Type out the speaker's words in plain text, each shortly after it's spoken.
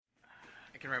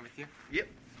can ride with you. Yep.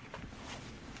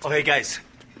 Oh, hey, guys.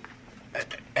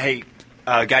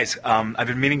 Guys, I've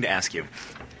been meaning to ask you.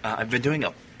 I've been doing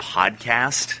a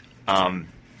podcast.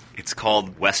 It's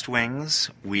called West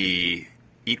Wings. We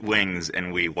eat wings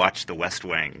and we watch The West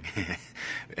Wing.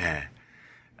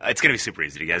 It's going to be super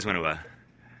easy. Do you guys want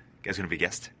to be a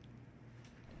guest?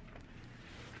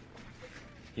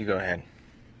 You go ahead.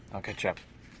 I'll catch up.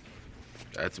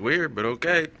 That's weird, but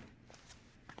okay.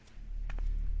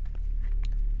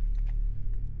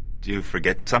 Do you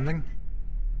forget something?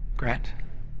 Grant,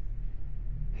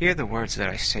 hear the words that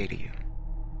I say to you.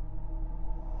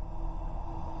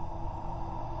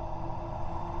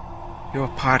 Your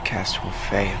podcast will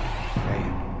fail.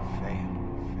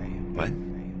 What?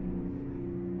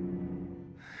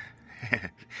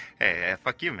 Hey,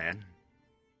 fuck you, man.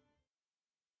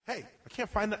 Hey, I can't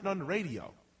find nothing on the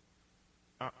radio.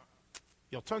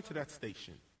 Yo, turn to that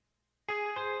station.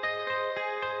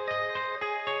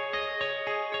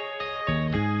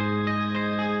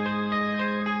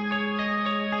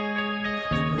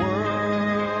 The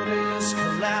world is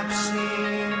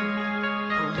collapsing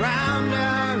around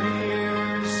our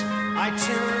ears. I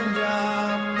turned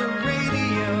up the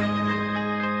radio,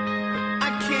 but I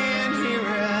can't hear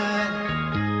it.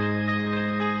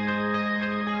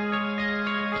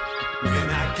 When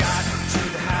I got to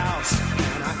the house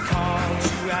and I called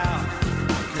you out,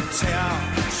 I could tell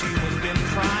that you had been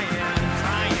crying.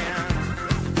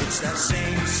 It's that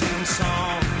same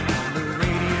song on the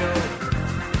radio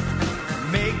that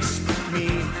makes me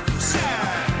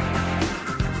sad.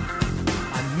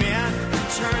 I meant to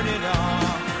turn it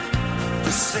off,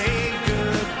 to say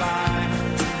goodbye,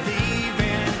 to leave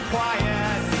in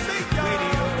quiet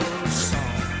radio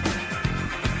song.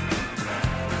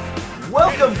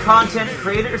 Welcome, content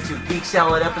creators, to Geek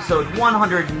Salad episode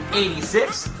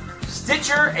 186,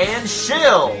 Stitcher and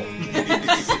Shill.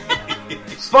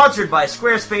 Sponsored by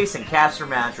Squarespace and Casper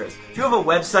Mattress. Do you have a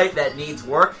website that needs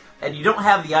work and you don't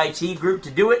have the IT group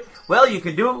to do it? Well, you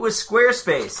can do it with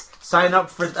Squarespace. Sign up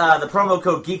for the promo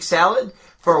code Geek Salad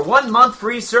for a 1 month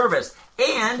free service.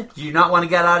 And do you not want to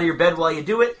get out of your bed while you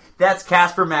do it? That's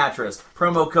Casper Mattress.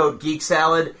 Promo code Geek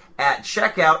Salad at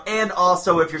checkout. And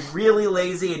also, if you're really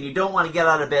lazy and you don't want to get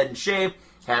out of bed and shave,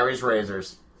 Harry's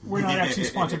Razors. We're not actually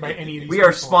sponsored by any of these We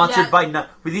are people. sponsored by none.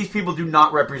 These people do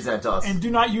not represent us. And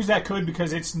do not use that code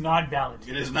because it's not valid.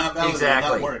 It is not valid. Exactly.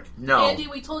 It will not work. No. Andy,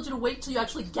 we told you to wait till you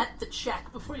actually get the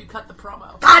check before you cut the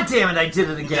promo. God damn it, I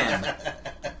did it again.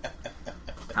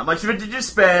 How much of it did you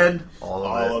spend? All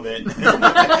All of it.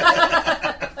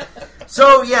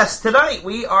 So, yes, tonight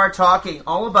we are talking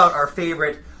all about our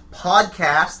favorite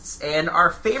podcasts and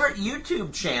our favorite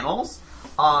YouTube channels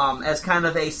as kind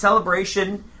of a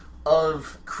celebration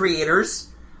of creators.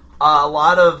 We have a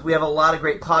lot of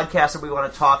great podcasts that we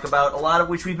want to talk about, a lot of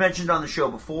which we've mentioned on the show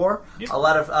before. Yep. A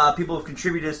lot of people have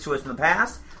contributed to us in the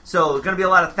past. So there's going to be a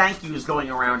lot of thank yous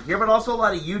going around here, but also a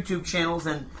lot of YouTube channels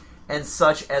and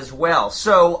such as well.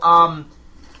 So,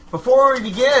 before we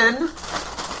begin,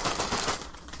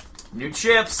 new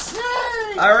chips.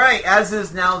 Yay! All right, as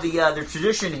is now the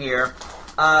tradition here,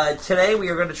 today we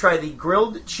are going to try the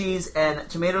grilled cheese and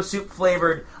tomato soup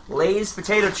flavored Lay's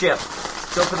potato chip.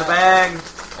 Let's open the bag.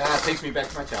 It takes me back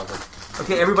to my childhood.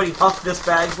 Okay, everybody huff this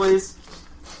bag, please.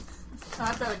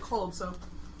 I've got a cold, so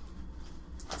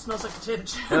it smells like potato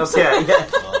chips. Okay, yeah.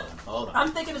 Hold on.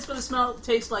 I'm thinking it's going to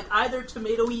taste like either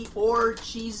tomatoey or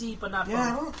cheesy, but not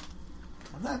both.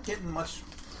 I'm not getting much.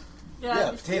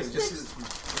 Yeah, potatoes.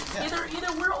 Either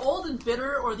we're old and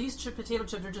bitter, or these potato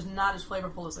chips are just not as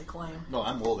flavorful as they claim. No,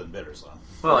 I'm old and bitter, so.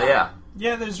 Well, yeah.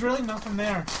 Yeah, there's really nothing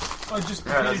there. Oh, just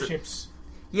Yeah, potato that's it. chips.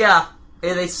 Yeah,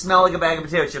 they smell like a bag of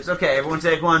potato chips. Okay, everyone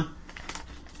take one.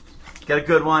 Get a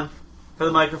good one for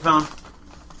the microphone.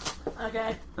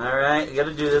 Okay. Alright, you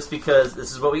gotta do this because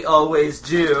this is what we always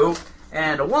do.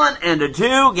 And a 1 and a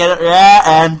 2, get it, yeah,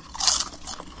 and...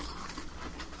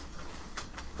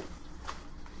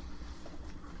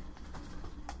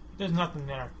 There's nothing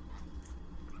there.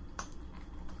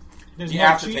 There's The no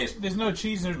aftertaste. There's no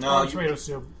cheese or No, tomato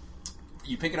soup.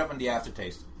 You pick it up in the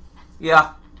aftertaste.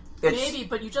 Yeah. It's, Maybe,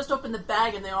 but you just opened the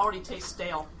bag and they already taste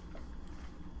stale.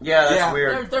 Yeah, that's Yeah.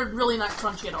 weird. They're really not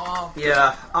crunchy at all.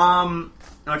 Yeah, I'll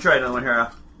try another one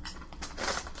here.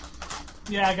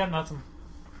 Yeah, I got nothing.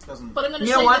 Doesn't. But I'm going to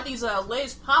You know say what? that these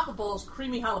Lay's Poppables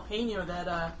creamy jalapeno that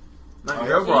Not Oh,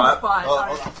 your yeah. brought. buys Oh, are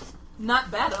oh.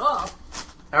 not bad at all.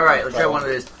 Alright, let's try one of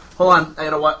these. Hold on, I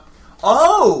gotta what?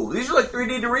 Oh, these are like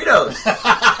 3D Doritos.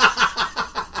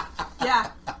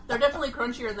 Yeah, they're definitely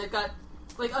crunchier and they've got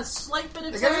Like a slight bit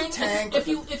of They got a tang. tang. If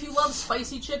you love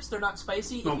spicy chips, they're not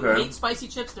spicy. If you Okay. hate spicy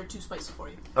chips, they're too spicy for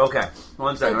you. Okay,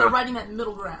 one So second. they're riding that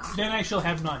middle ground. Then I shall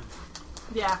have none.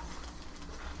 Yeah.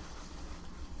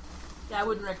 Yeah, I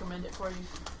wouldn't recommend it for you.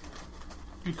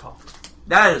 Good call.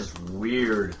 That is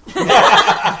weird. You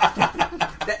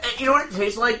know what it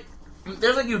tastes like?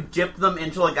 There's like you dip them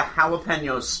into like a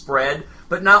jalapeno spread,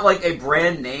 but not like a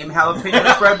brand name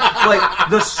jalapeno spread, like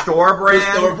the store brand.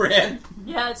 The store brand.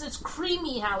 Yeah, it's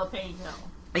creamy jalapeno.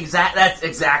 That's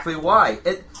exactly why.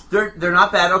 They're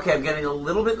not bad. Okay, I'm getting a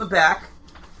little bit in the back.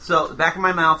 So the back of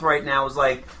my mouth right now is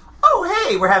like, oh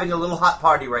hey, we're having a little hot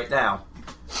party right now.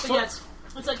 But yeah, it's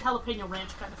like jalapeno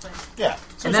ranch kind of thing. Yeah.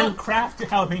 So And it's then- not Kraft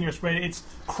jalapeno spread, it's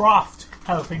Croft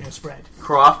jalapeno spread.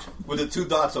 Croft. With the 2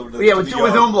 dots over the Yeah, with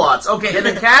umlauts. Okay, and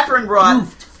then Catherine brought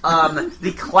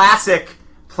the classic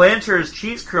Planters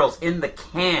cheese curls in the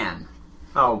can.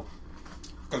 Oh.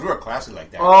 Because we're classy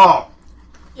like that. Oh.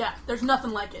 Yeah, there's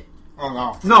nothing like it. Oh,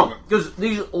 no. No, because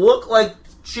these look like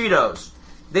Cheetos.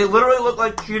 They literally look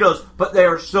like Cheetos, but they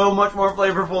are so much more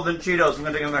flavorful than Cheetos. I'm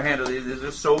going to take another hand of these. These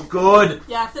are so good.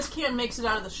 Yeah, if this can makes it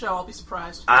out of the show, I'll be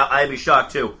surprised. I'd be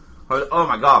shocked, too. Oh,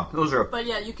 my God. Those are... But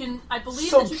yeah, you can. I believe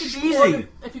So that you can cheesy. order.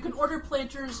 If you can order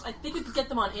Planters, I think you could get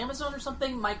them on Amazon or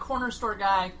something. My corner store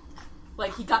guy,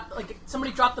 like he got like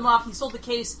somebody dropped them off. He sold the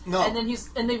case, No. and then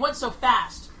they went so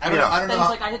fast. I don't know. I don't That know.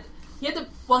 he's like he had to.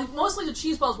 Well, mostly the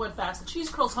cheese balls went fast. The cheese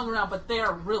curls hung around, but they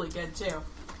are really good too.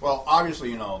 Well,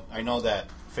 obviously, I know that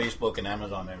Facebook and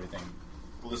Amazon and everything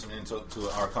listening to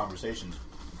our conversations.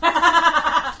 All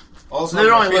of a sudden,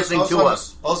 They're my only face- listening all of a to sudden-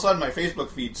 us. All of a sudden, my Facebook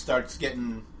feed starts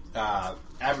getting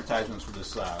advertisements for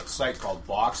this site called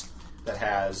Boxed that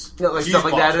has Yeah, like cheese stuff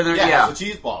like balls. that in there? Yeah, Yeah. it's the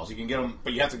cheese balls. You can get them,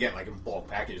 but you have to get like in bulk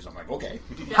packages. I'm like, okay.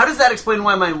 How does that explain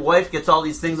why my wife gets all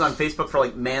these things on Facebook for,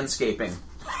 like, manscaping?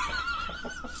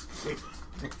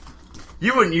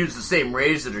 You wouldn't use the same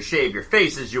razor to shave your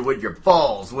face as you would your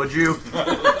balls, would you?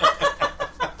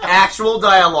 Actual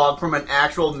dialogue from an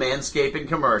actual manscaping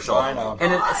commercial. I know.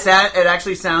 And it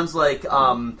actually sounds like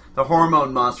the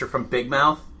hormone monster from Big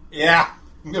Mouth. Yeah,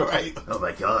 you're right. Oh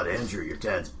my God, Andrew, your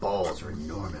dad's balls are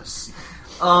enormous.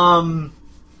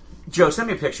 Joe, send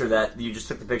me a picture of that. You just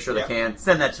took the picture of the Yep. can.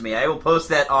 Send that to me. I will post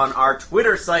that on our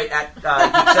Twitter site at Geek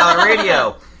Salad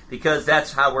Radio, because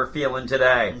that's how we're feeling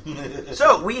today.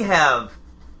 So we have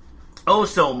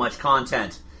so much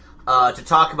content to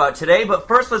talk about today. But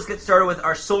first, let's get started with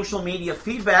our social media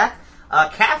feedback.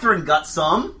 Catherine got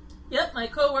some. Yep, my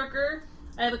coworker.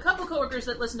 I have a couple coworkers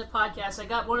that listen to podcasts. I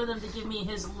got one of them to give me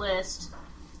his list,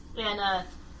 and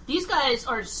these guys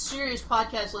are serious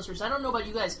podcast listeners. I don't know about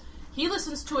you guys. He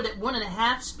listens to it at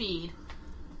 1.5 speed.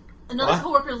 Another What?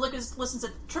 coworker listens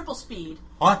at triple speed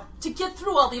What? to get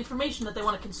through all the information that they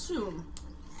want to consume.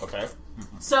 Okay.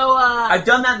 So, I've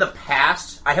done that in the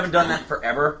past. I haven't done that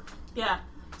forever. yeah.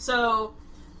 So,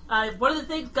 one of the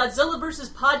things, Godzilla vs.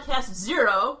 Podcast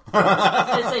Zero.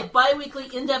 It's a bi-weekly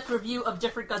in-depth review of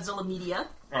different Godzilla media.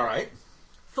 All right.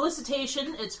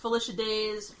 Felicitation, it's Felicia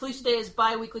Day's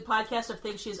bi-weekly podcast of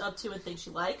things she's up to and things she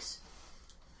likes.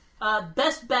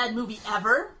 Best bad movie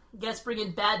ever. Guests bring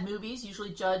in bad movies,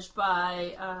 usually judged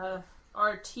by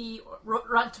RT,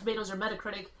 Rotten Tomatoes or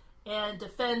Metacritic, and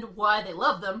defend why they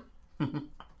love them.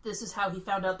 This is how he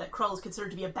found out that Krull is considered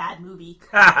to be a bad movie.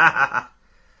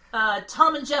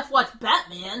 Tom and Jeff watch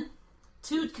Batman.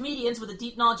 Two comedians with a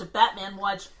deep knowledge of Batman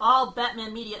watch all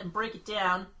Batman media and break it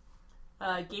down.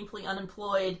 Gamefully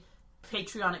Unemployed,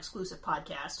 Patreon exclusive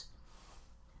podcast.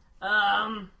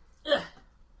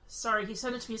 Sorry, he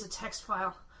sent it to me as a text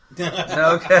file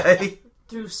Okay.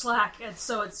 through Slack, and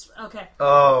so it's okay.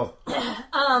 Oh.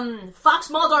 Fox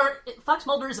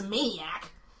Mulder is a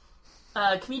maniac.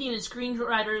 Comedian and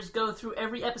screenwriters go through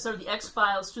every episode of the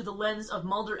X-Files through the lens of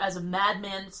Mulder as a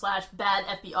madman / bad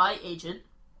FBI agent.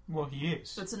 Well, he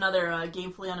is. It's another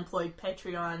Gamefully Unemployed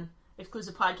Patreon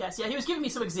exclusive podcast. Yeah, he was giving me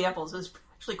some examples. It was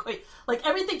actually quite... Like,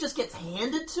 everything just gets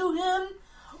handed to him,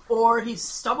 or he's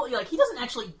stumbling... Like, he doesn't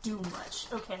actually do much.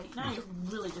 Okay, now you're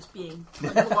really just being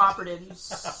uncooperative, you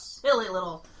silly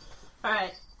little...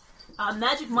 Alright.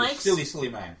 Magic Mike's... Silly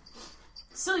man.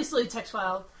 Silly text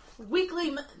file.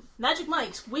 Weekly... Magic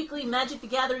Mike's weekly Magic the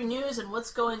Gathering news and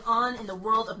what's going on in the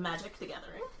world of Magic the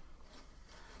Gathering.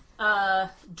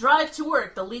 Drive to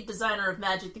Work, the lead designer of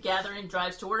Magic the Gathering,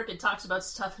 drives to work and talks about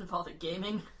stuff involving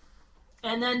gaming.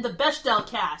 And then the Bechdel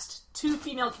cast. 2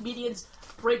 female comedians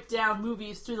break down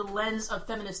movies through the lens of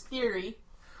feminist theory.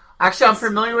 Actually, I'm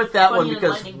familiar with that one funny and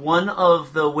because enlightening. one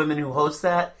of the women who hosts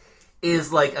that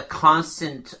is like a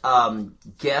constant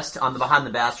guest on the Behind the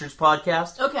Bastards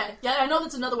podcast. Okay, yeah, I know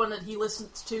that's another one that he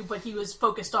listens to, but he was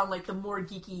focused on like the more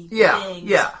geeky Yeah, things.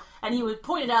 yeah. and he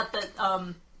pointed out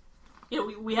that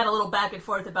we had a little back and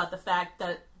forth about the fact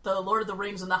that the Lord of the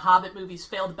Rings and the Hobbit movies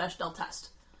failed the Bechdel test.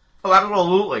 Oh,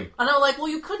 absolutely. And I'm like, well,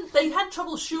 you couldn't. They had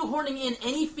trouble shoehorning in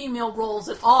any female roles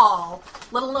at all,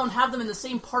 let alone have them in the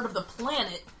same part of the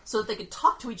planet so that they could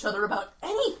talk to each other about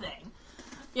anything.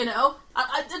 You know,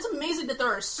 it's amazing that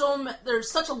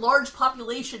there's such a large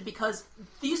population because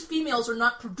these females are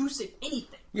not producing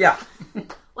anything. Yeah.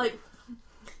 Like,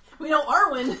 we know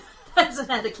Arwen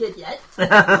hasn't had a kid yet.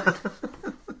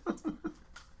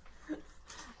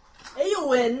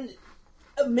 Eowyn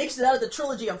makes it out of the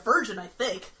trilogy of Virgin, I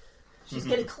think. She's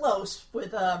getting close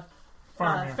with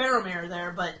Faramir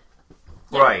there, but...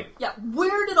 Yeah, Right. Yeah,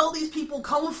 where did all these people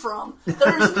come from?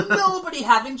 There's nobody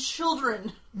having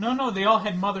children. No, they all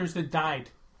had mothers that died.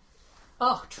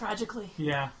 Oh, tragically.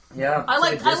 Yeah. Yeah. I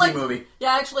like movie.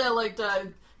 Yeah, actually, I liked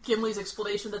Gimli's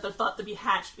explanation that they're thought to be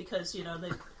hatched because they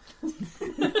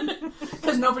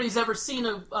because nobody's ever seen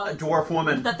a dwarf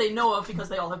woman that they know of because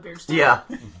they all have beards. Too. Yeah.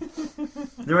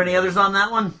 Are there any others on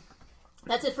that one?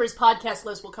 That's it for his podcast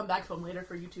list. We'll come back to him later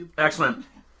for YouTube. Excellent.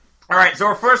 All right,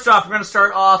 so first off, we're going to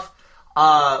start off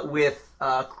with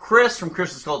Chris from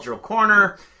Chris's Cultural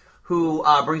Corner, who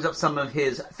brings up some of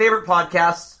his favorite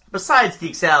podcasts, besides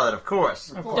Geek Salad, of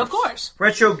course. Of course.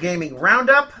 Retro Gaming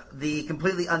Roundup, the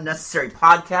Completely Unnecessary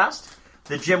Podcast,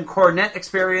 the Jim Cornette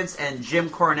Experience and Jim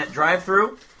Cornette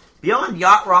Drive-Thru, Beyond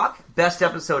Yacht Rock, Best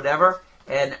Episode Ever,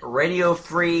 and Radio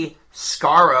Free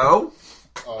Scarro.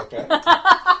 Okay.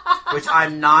 Which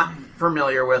I'm not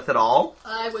familiar with at all.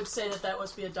 I would say that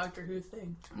must be a Doctor Who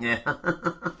thing. Yeah.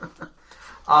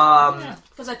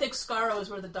 Because I think Scarro is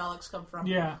where the Daleks come from.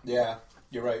 Yeah. Yeah,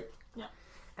 you're right. Yeah.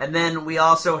 And then we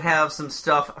also have some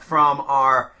stuff from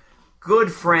our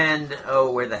good friend.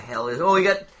 Oh, where the hell is? Oh, we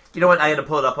got. You know what? I had to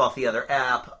pull it up off the other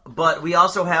app. But we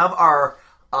also have our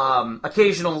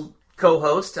occasional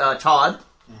co-host, Todd.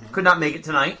 Could not make it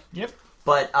tonight. Yep.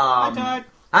 But Hi, Todd.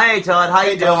 Hi, Todd. How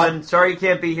you Todd. doing? Sorry you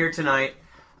can't be here tonight.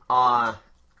 I'm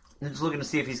just looking to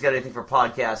see if he's got anything for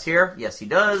podcasts here. Yes, he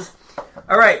does.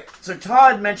 All right. So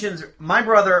Todd mentions My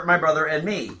Brother, and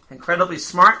Me. Incredibly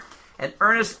smart and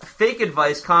earnest fake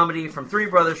advice comedy from three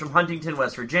brothers from Huntington,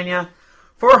 West Virginia.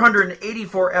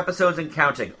 484 episodes and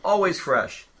counting. Always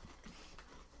fresh.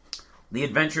 The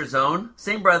Adventure Zone.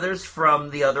 Same brothers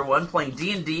from the other one playing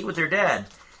D&D with their dad.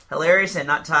 Hilarious and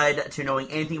not tied to knowing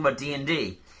anything about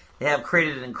D&D. They have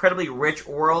created an incredibly rich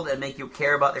world and make you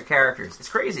care about their characters. It's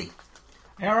crazy.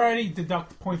 I already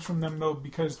deduct points from them, though,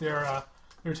 because their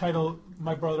title,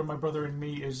 My Brother, and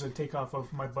Me, is a takeoff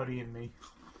of My Buddy and Me.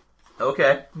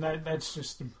 Okay. And that's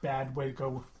just a bad way to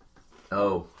go.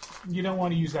 Oh. You don't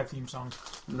want to use that theme song.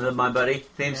 The My Buddy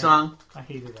theme song? I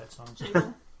hated that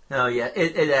song. Oh, yeah.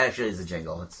 It actually is a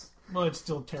jingle. Well, it's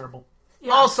still terrible.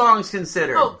 Yeah. All songs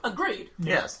considered. Oh, agreed.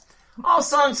 Yes. All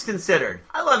songs considered.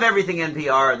 I love everything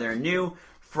NPR. Their new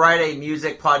Friday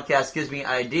music podcast gives me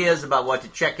ideas about what to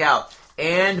check out.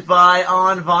 And buy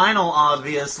on vinyl,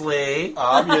 obviously.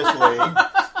 Obviously.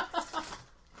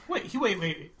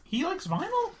 Wait. He likes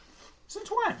vinyl? Since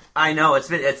when? I know. It's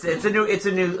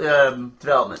a new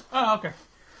development. Oh, okay.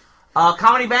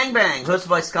 Comedy Bang Bang, hosted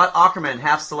by Scott Aukerman,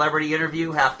 half celebrity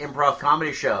interview, half improv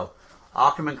comedy show.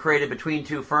 Aukerman created Between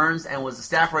Two Ferns and was the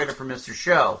staff writer for Mr.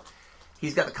 Show.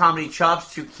 He's got the comedy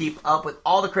chops to keep up with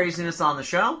all the craziness on the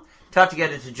show. Tough to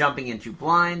get into Jumping Into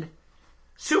Blind.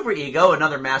 Super Ego,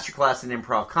 another masterclass in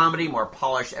improv comedy, more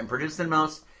polished and produced than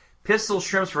most. Pistol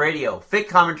Shrimps Radio, fake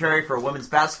commentary for a women's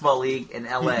basketball league in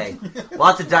L.A.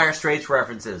 Lots of Dire Straits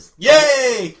references.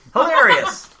 Yay!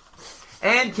 Hilarious!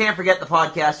 And can't forget the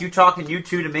podcast, You Talkin' U2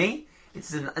 to Me.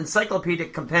 It's an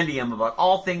encyclopedic compendium about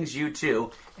all things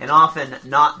U2, and often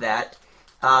not that.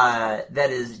 That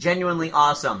is genuinely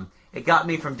awesome. It got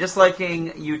me from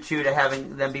disliking U2 to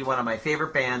having them be one of my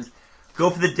favorite bands. Go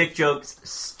for the dick jokes,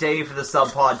 stay for the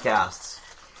sub-podcasts.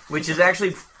 Which is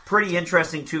actually pretty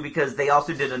interesting, too, because they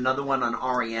also did another one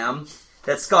on REM.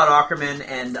 That's Scott Aukerman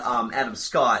and Adam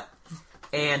Scott.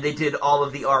 And they did all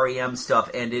of the REM stuff,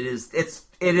 and it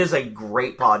is a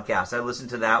great podcast. I listened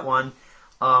to that one.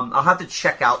 I'll have to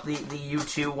check out the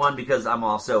U2 one, because I'm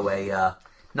also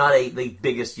not the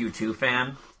biggest U2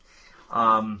 fan.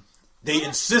 They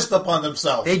insist upon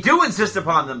themselves. They do insist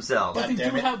upon themselves.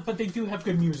 But they do have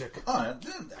good music. Oh, I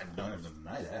don't have to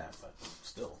deny that, but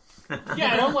still.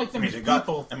 Yeah, I don't like them as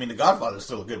people. The Godfather is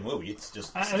still a good movie. It's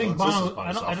just I think Bono.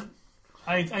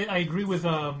 I agree with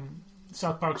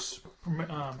South Park's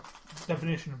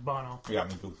definition of Bono. Yeah,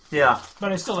 me too. Yeah,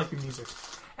 but I still like the music.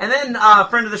 And then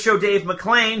friend of the show, Dave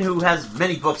McLean, who has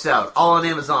many books out, all on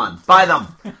Amazon. Buy them.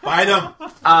 Buy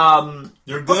them.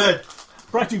 They're good.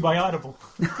 Brought to you by Audible.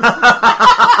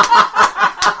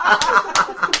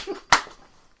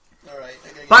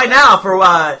 Buy now for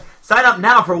sign up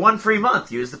now for 1 free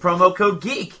month. Use the promo code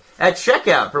GEEK at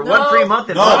checkout for 1 free month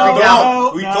and 1 free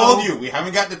download. We told you. We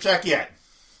haven't got the check yet.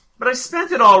 But I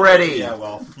spent it already. Yeah,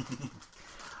 well.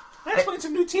 That's when it's a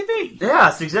new TV.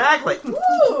 Yes, exactly.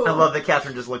 I love that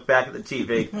Catherine just looked back at the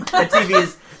TV. That TV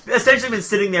has essentially been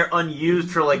sitting there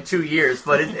unused for like 2 years,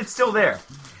 but it's still there.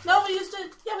 No, we used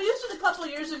it. Yeah, we used it a couple of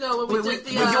years ago when we did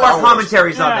the. We do our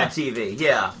commentaries on that TV.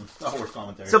 Yeah. Star Wars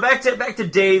commentary. So back to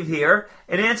Dave here.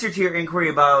 In answer to your inquiry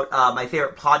about my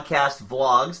favorite podcast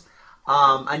vlogs,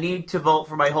 I need to vote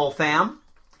for my whole fam.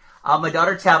 My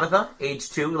daughter Tabitha, age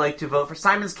 2, would like to vote for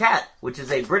Simon's Cat, which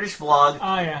is a British vlog.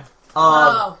 Oh, yeah.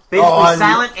 Basically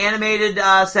silent animated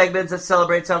segments that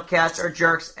celebrates how cats are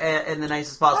jerks in the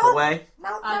nicest possible way.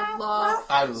 I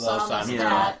love Simon's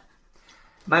Cat.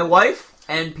 My wife,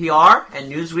 NPR, and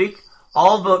Newsweek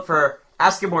all vote for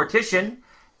Ask a Mortician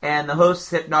and the host's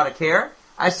Hypnotic Hair.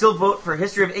 I still vote for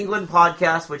History of England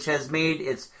podcast, which has made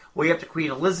its way up to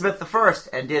Queen Elizabeth I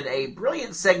and did a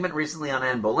brilliant segment recently on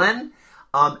Anne Boleyn.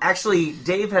 Actually,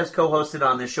 Dave has co-hosted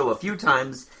on this show a few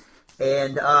times,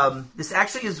 and this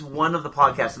actually is one of the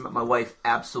podcasts that my wife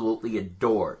absolutely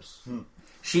adores.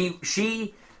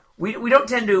 We don't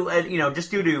tend to,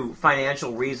 just due to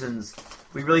financial reasons,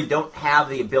 we really don't have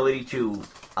the ability to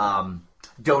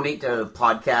donate to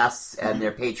podcasts and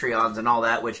their Patreons and all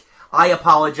that, which I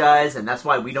apologize, and that's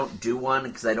why we don't do one,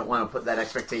 because I don't want to put that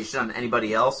expectation on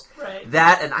anybody else. Right.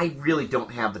 That, and I really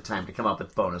don't have the time to come up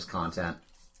with bonus content.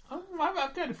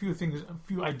 I've got a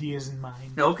few ideas in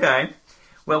mind. Okay.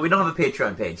 Well, we don't have a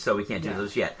Patreon page, so we can't do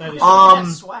those yet. We could have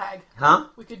swag. Huh?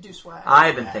 We could do swag.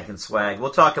 I've been thinking swag.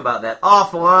 We'll talk about that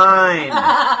offline.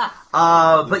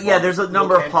 But yeah, there's a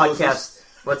number of podcasts.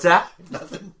 What's that?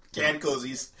 Nothing. Canned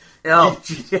cozies. Oh,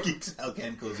 Geeks out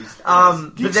canned cozies.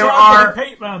 But there are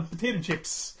potato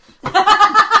chips.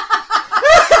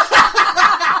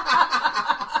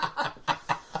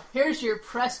 Here's your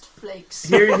pressed flakes.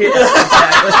 Exactly.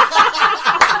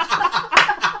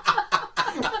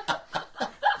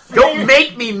 Don't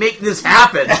make me make this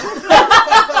happen.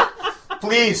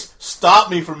 Please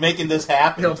stop me from making this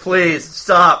happen. No, please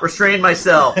stop. Restrain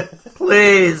myself.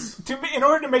 Please. In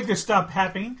order to make this stop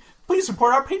happening, please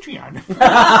support our Patreon.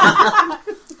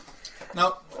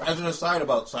 Now, as an aside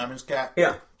about Simon's Cat,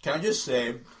 yeah, can I just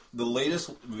say the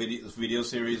latest video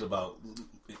series about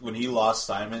when he lost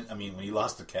Simon? I mean, when he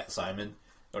lost the cat, Simon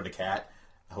or the cat,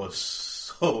 I was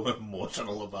so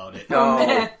emotional about it. Oh,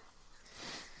 man.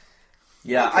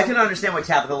 Yeah, I can understand why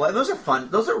Tabitha. Those are fun.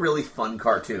 Those are really fun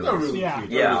cartoons. They're really cute.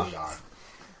 They really are.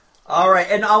 All right,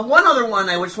 and one other one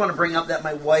I just want to bring up that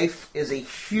my wife is a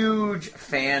huge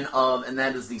fan of, and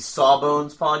that is the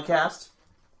Sawbones podcast,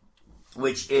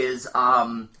 which is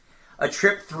a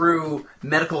trip through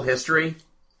medical history.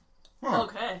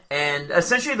 Okay. And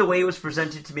essentially the way it was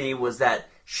presented to me was that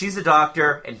she's a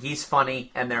doctor, and he's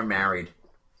funny, and they're married.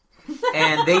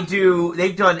 And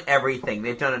they've done everything.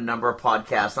 They've done a number of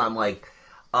podcasts on, like,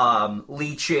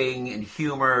 leeching and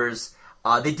humors.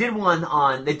 They've done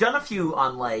a few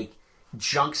on, like,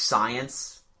 junk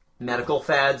science medical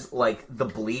fads, like the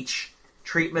bleach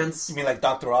treatments. You mean like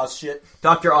Dr. Oz shit?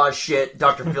 Dr. Oz shit,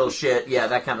 Dr. Phil shit, yeah,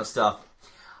 that kind of stuff.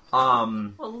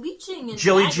 Well, leeching and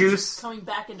Jilly juice coming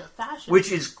back into fashion.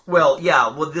 Which is,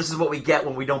 this is what we get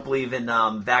when we don't believe in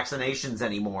vaccinations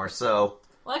anymore, so...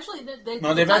 Well, actually, there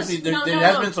has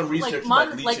been some research about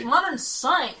leeching. Like modern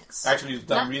science. Actually, we've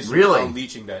done research on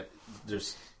leeching that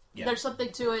there's something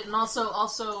to it, and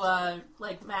also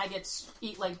like maggots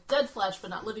eat like dead flesh,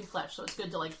 but not living flesh. So it's good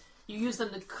to like you use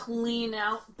them to clean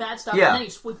out bad stuff, and then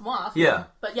you sweep them off. Yeah.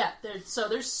 But yeah,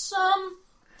 there's some.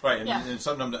 Right, and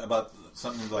something about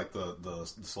something like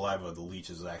the saliva of the leech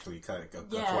is actually kind of a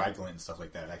coagulant and stuff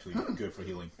like that. Actually, good for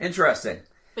healing. Interesting.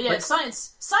 But yeah,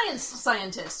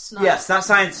 scientists. Not yes, not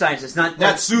scientists. Not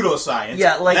pseudoscience.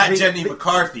 Yeah, like not Jenny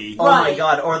McCarthy. Oh my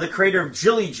god! Or the creator of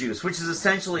Jilly Juice, which is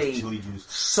essentially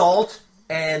salt,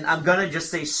 and I'm gonna just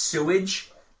say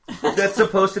sewage. That's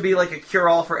supposed to be like a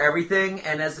cure-all for everything.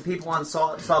 And as the people on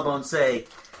Sawbones say,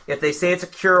 if they say it's a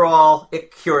cure-all,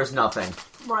 it cures nothing.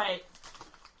 Right.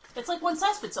 It's like one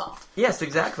size fits all. Yes,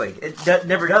 exactly. It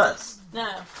never does. No,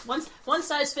 one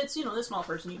size fits. The small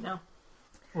person.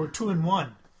 Or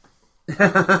 2-in-1.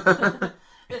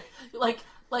 like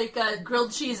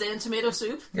grilled cheese and tomato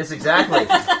soup. Yes, exactly.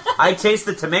 I taste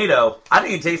the tomato. I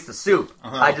think you taste the soup.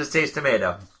 I just taste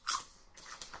tomato.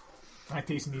 I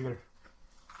taste neither.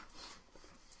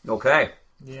 Okay.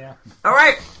 Yeah. All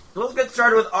right. Let's get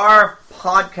started with our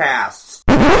podcasts.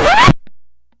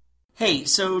 Hey,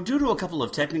 so due to a couple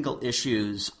of technical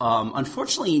issues,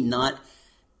 unfortunately not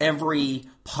every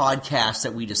podcast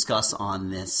that we discuss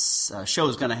on this show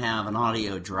is going to have an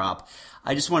audio drop.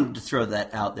 I just wanted to throw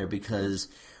that out there because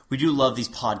we do love these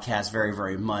podcasts very,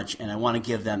 very much, and I want to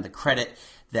give them the credit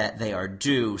that they are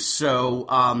due. So,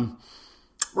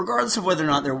 regardless of whether or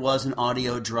not there was an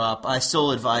audio drop, I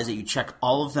still advise that you check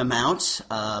all of them out.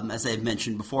 As I've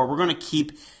mentioned before, we're going to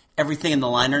keep everything in the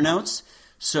liner notes.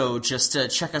 So just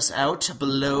check us out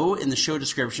below in the show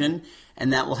description,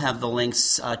 and that will have the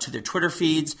links to their Twitter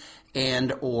feeds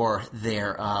and or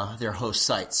their host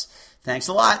sites. Thanks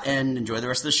a lot, and enjoy the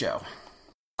rest of the show.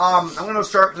 I'm going to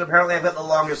start because apparently I've got the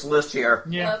longest list here.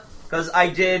 Yeah. Because I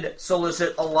did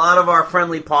solicit a lot of our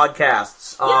friendly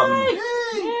podcasts.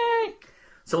 Yay!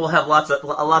 So we'll have lots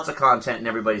of content, and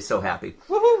everybody's so happy.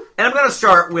 Woohoo! And I'm going to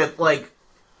start with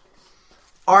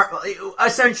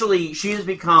essentially, she has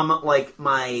become like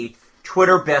my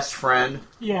Twitter best friend.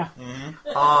 Yeah.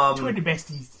 Mm-hmm. Twitter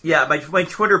besties. Yeah, my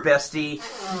Twitter bestie,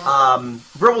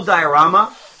 Verbal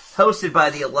Diorama, hosted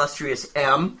by the illustrious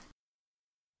M.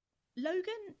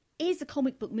 Logan is a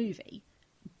comic book movie,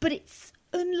 but it's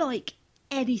unlike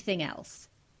anything else.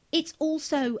 It's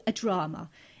also a drama.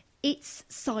 It's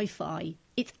sci-fi,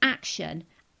 it's action,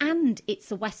 and it's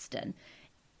a western.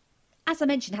 As I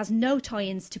mentioned, it has no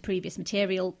tie-ins to previous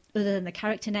material other than the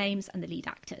character names and the lead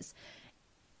actors.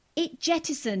 It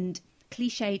jettisoned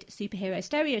cliched superhero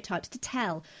stereotypes to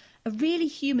tell a really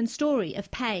human story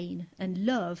of pain and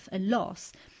love and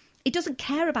loss. It doesn't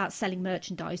care about selling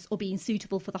merchandise or being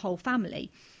suitable for the whole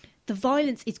family. The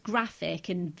violence is graphic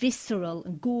and visceral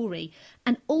and gory,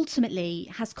 and ultimately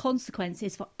has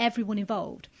consequences for everyone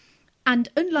involved. And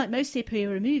unlike most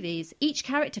superhero movies, each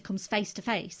character comes face to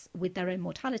face with their own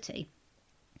mortality.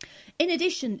 In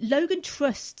addition, Logan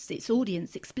trusts its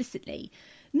audience explicitly,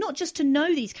 not just to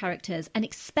know these characters and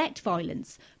expect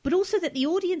violence, but also that the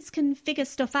audience can figure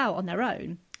stuff out on their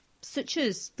own, such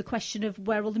as the question of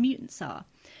where all the mutants are.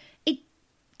 It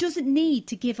doesn't need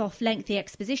to give off lengthy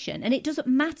exposition, and it doesn't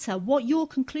matter what your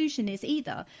conclusion is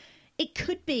either. It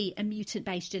could be a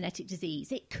mutant-based genetic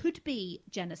disease. It could be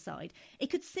genocide. It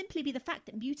could simply be the fact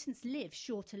that mutants live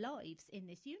shorter lives in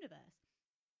this universe.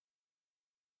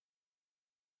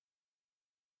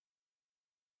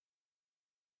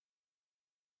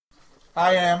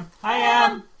 I am.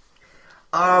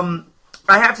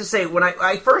 I have to say, when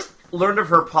I first learned of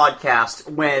her podcast,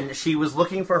 when she was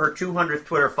looking for her 200th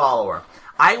Twitter follower,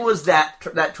 I was that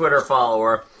Twitter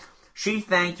follower. She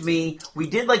thanked me. We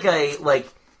did a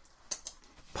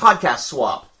podcast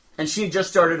swap, and she just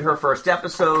started her first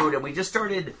episode, and we just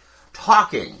started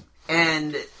talking.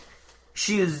 And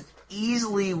she is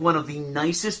easily one of the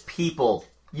nicest people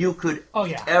you could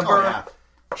ever.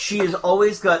 She has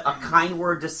always got a kind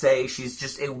word to say. She's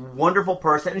just a wonderful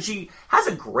person, and she has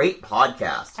a great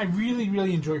podcast. I really,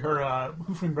 really enjoy her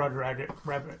Who Framed Roger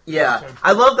Rabbit. Yeah, episode.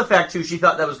 I love the fact, too, she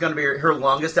thought that was going to be her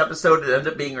longest episode. It ended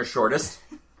up being her shortest.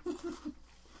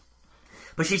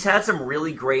 But she's had some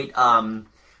really great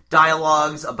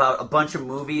dialogues about a bunch of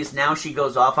movies. Now she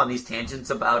goes off on these tangents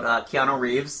about Keanu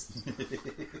Reeves,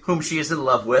 whom she is in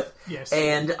love with. Yes.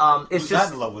 And it's Who's just...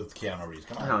 not in love with Keanu Reeves?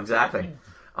 Come on. No, exactly.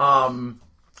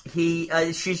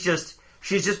 She's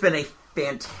just been a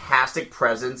fantastic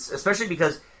presence, especially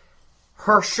because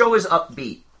her show is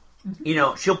upbeat. Mm-hmm. You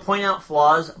know, she'll point out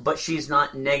flaws, but she's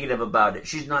not negative about it.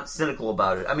 She's not cynical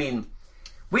about it. I mean,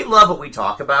 we love what we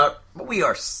talk about, but we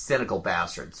are cynical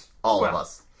bastards, all of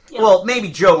us. Yeah. Well, maybe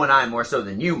Joe and I more so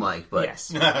than you, Mike, but...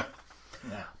 Yes. But,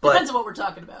 depends on what we're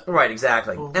talking about. Right,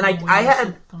 exactly. And I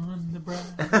had... On the bright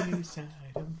side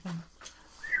of life.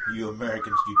 You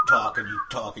Americans, you talk and you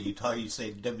talk and you talk. You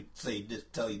say, let me say this,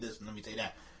 tell you this, and let me say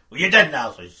that. Well, you're dead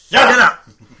now, so shut up!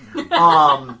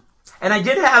 And I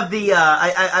did have the...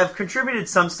 I've contributed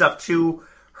some stuff to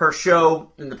her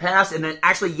show in the past, and then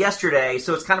actually yesterday,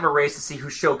 so it's kind of a race to see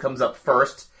whose show comes up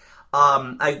first.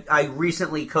 I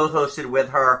recently co-hosted with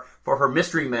her for her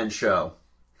Mystery Men show.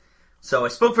 So I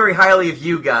spoke very highly of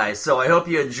you guys, so I hope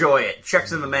you enjoy it.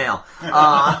 Checks in the mail.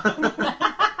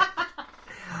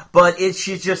 But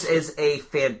she just is a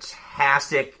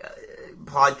fantastic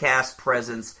podcast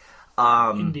presence.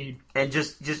 Indeed. And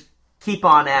just keep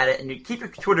on at it, and you keep your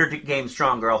Twitter game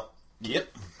strong, girl. Yep.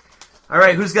 All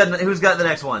right, who's got the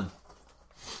next one?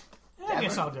 I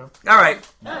guess I'll go. All right.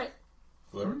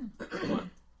 Whoever.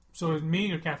 So it's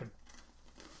me or Catherine?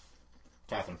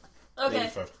 Catherine. Okay.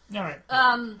 Ladies first. All right.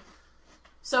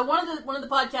 So one of the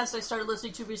podcasts I started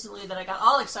listening to recently that I got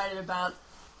all excited about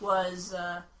was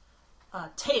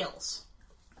Tales.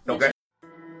 Okay.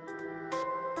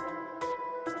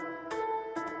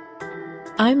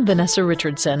 I'm Vanessa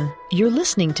Richardson. You're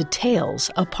listening to Tales,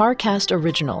 a Parcast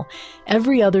original.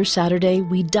 Every other Saturday,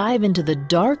 we dive into the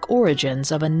dark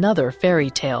origins of another fairy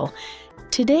tale.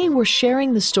 Today, we're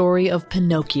sharing the story of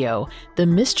Pinocchio, the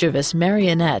mischievous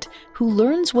marionette who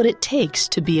learns what it takes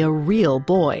to be a real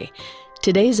boy.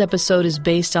 Today's episode is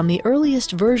based on the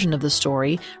earliest version of the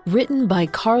story, written by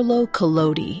Carlo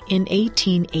Collodi in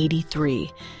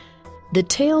 1883. The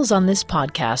tales on this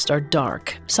podcast are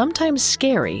dark, sometimes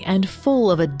scary, and full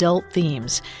of adult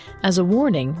themes. As a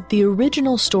warning, the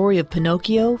original story of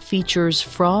Pinocchio features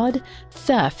fraud,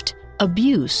 theft,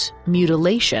 abuse,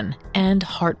 mutilation, and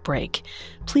heartbreak.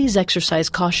 Please exercise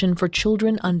caution for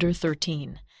children under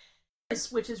 13.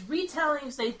 Which is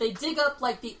retellings. They dig up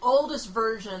like the oldest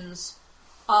versions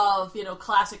of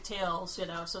classic tales.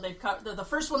 So they the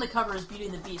first one they cover is Beauty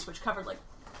and the Beast, which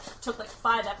took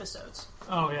 5 episodes.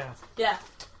 Oh yeah. Yeah.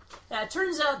 It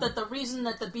turns out that the reason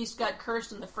that the Beast got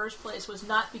cursed in the first place was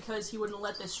not because he wouldn't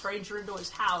let this stranger into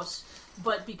his house,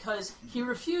 but because he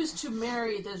refused to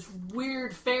marry this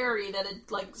weird fairy that had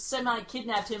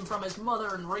semi-kidnapped him from his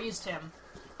mother and raised him.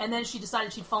 And then she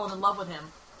decided she'd fallen in love with him.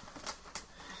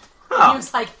 And he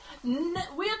was like,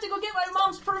 we have to go get my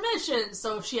mom's permission.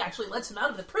 So she actually lets him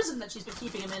out of the prison that she's been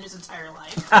keeping him in his entire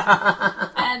life.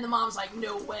 And the mom's like,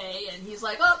 no way. And he's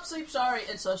like, oh, so sorry.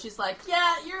 And so she's like,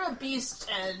 yeah, you're a beast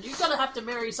and you're gonna have to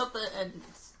marry something. And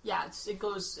yeah, it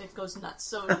goes nuts.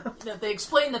 So they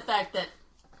explain the fact that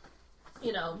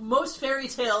most fairy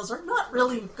tales are not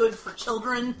really good for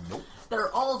children. Nope.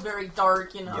 They're all very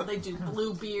dark. Yep. They do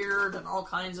Bluebeard and all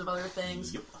kinds of other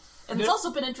things. Yep. And it's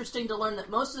also been interesting to learn that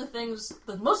most of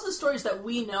the stories that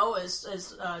we know as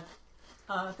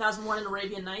 1001 and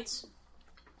Arabian Nights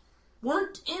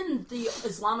weren't in the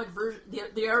Islamic version,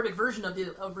 the Arabic version of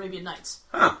the Arabian Nights.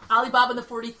 Huh. Ali Baba and the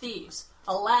 40 Thieves,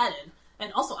 Aladdin,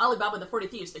 and also Ali Baba and the 40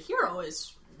 Thieves. The hero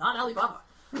is not Ali Baba.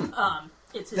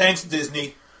 It's his, Thanks,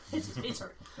 Disney. It's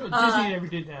her. Disney never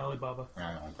did Alibaba.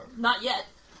 Not yet.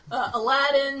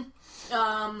 Aladdin.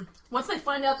 Once they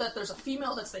find out that there's a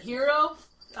female that's the hero,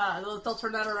 they'll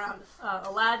turn that around.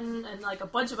 Aladdin and a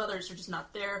bunch of others are just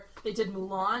not there. They did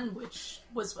Mulan, which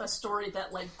was a story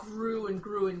that grew and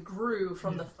grew and grew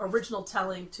from the original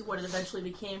telling to what it eventually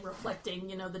became, reflecting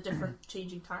the different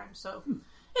changing times. So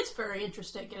it's very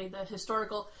interesting getting the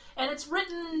historical, and it's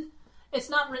written. It's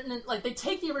not written in they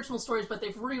take the original stories, but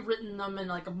they've rewritten them in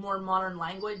a more modern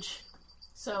language.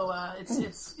 So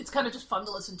it's kind of just fun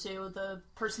to listen to. The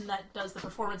person that does the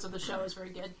performance of the show is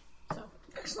very good. So.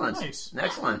 Excellent. Nice.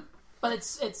 Excellent. But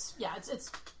it's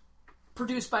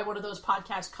produced by one of those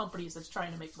podcast companies that's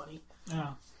trying to make money.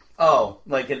 Yeah. Oh,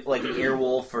 like an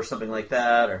Earwolf or something like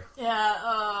that, or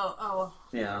Yeah.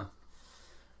 yeah.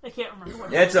 I can't remember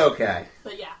what It's it is. okay.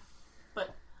 But yeah.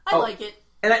 But I like it.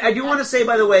 And I do want to say,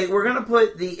 by the way, we're going to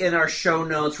put in our show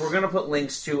notes, we're going to put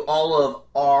links to all of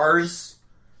ours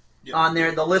on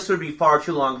there. The list would be far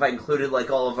too long if I included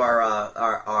all of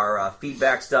our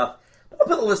feedback stuff. I'll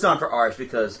put the list on for ours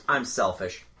because I'm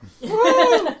selfish.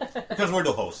 Because we're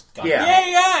the host. Yeah.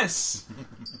 Yay, yes!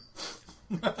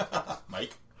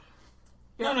 Mike?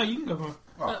 No, you can go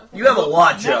for You have a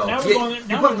lot, Joe. now we're You going-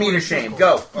 now put we're me going to to shame.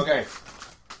 circle. Go. Okay.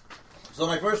 So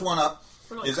my first one up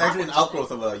is actually an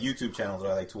outgrowth of a YouTube channel that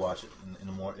I like to watch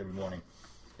every morning.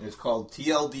 And it's called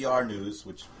TLDR News,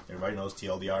 which everybody knows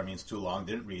TLDR means too long,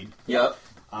 didn't read. Yep.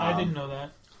 I didn't know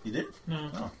that. You did?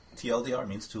 No. Oh. TLDR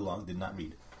means too long, did not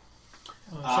read.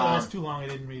 So that's too long. I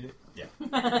didn't read it.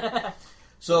 Yeah.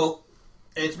 So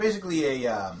it's basically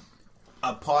a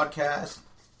podcast.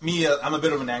 Me, I'm a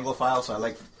bit of an Anglophile, so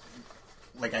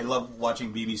I love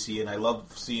watching BBC and I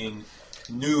love seeing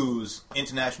news,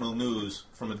 international news,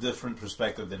 from a different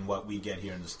perspective than what we get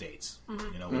here in the States.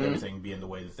 Mm-hmm. With everything being the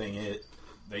way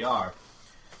they are.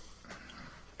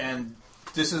 And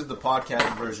this is the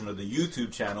podcast version of the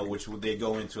YouTube channel, which they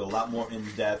go into a lot more in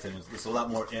depth and it's a lot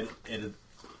more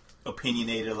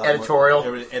opinionated, a lot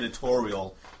more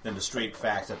editorial than the straight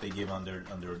facts that they give on their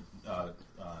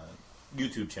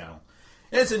YouTube channel.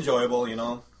 And it's enjoyable, and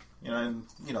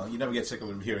you never get sick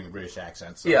of hearing a British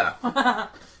accent. So. Yeah.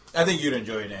 I think you'd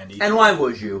enjoy it, Andy. And why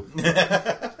would you?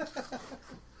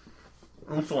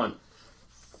 Excellent.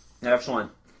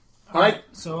 Excellent. Mike?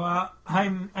 So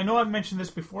I know I've mentioned this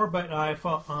before, but I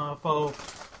follow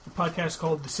a podcast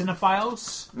called The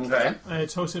Cinephiles. Okay.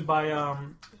 It's hosted by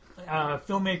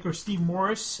filmmaker Steve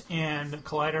Morris and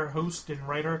Collider host and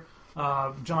writer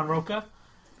John Roca.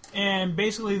 And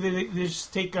basically they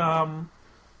just take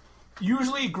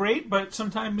usually great, but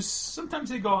sometimes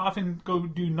they go off and go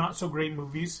do not so great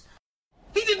movies.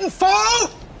 He didn't fall?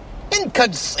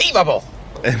 Inconceivable.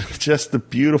 And just the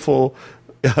beautiful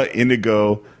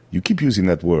indigo, you keep using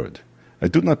that word, I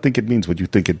do not think it means what you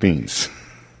think it means.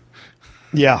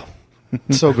 Yeah.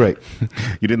 So great.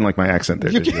 You didn't like my accent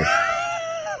there, did you?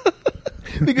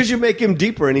 Because you make him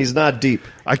deeper, and he's not deep.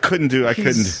 I couldn't.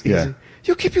 Yeah.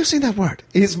 You keep using that word.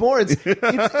 It's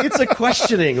a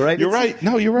questioning, right? You're right.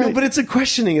 No, you're right. No, but it's a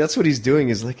questioning. That's what he's doing.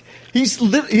 Is like he's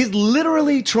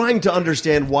literally trying to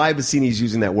understand why Bassini's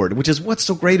using that word, which is what's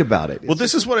so great about it. Well,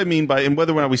 this is what I mean by, and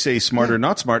whether or not we say smart or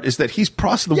not smart, is that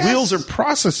the wheels are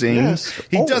processing. Yes,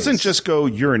 he always. doesn't just go,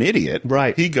 "You're an idiot."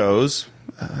 Right. He goes,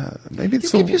 maybe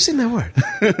it's keep using that word.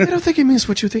 I don't think it means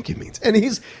what you think it means, and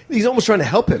he's almost trying to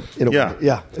help him in a way.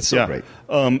 Yeah, it's so great.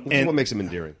 And what makes him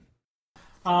endearing.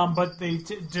 But they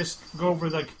just go over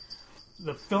like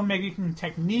the filmmaking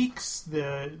techniques.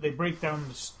 They break down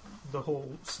the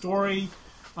whole story.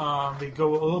 They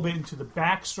go a little bit into the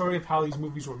backstory of how these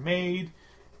movies were made.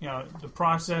 You know, the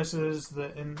processes.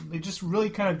 And they just really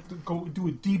kind of do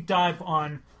a deep dive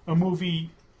on a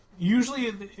movie.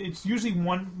 It's usually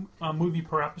one movie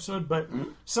per episode, but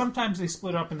sometimes they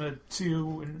split up into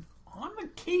two, and on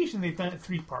occasion they've done it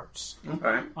 3 parts.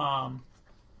 Okay.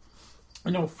 I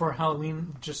know for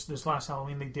Halloween, just this last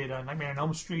Halloween, they did Nightmare on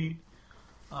Elm Street.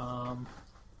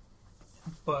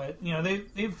 But, you know,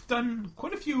 they've done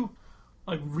quite a few,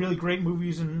 like, really great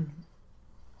movies, and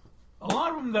a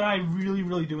lot of them that I really,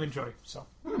 really do enjoy. So.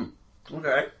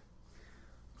 Okay.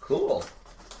 Cool.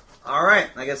 All right.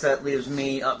 I guess that leaves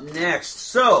me up next.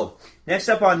 So, next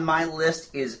up on my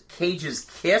list is Cage's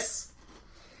Kiss,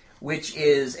 which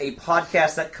is a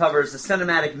podcast that covers the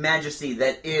cinematic majesty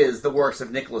that is the works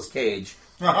of Nicolas Cage.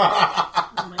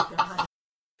 Oh my god.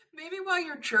 Maybe while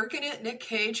you're jerking it, Nick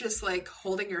Cage is like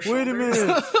holding your Wait a shoulders.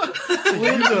 minute.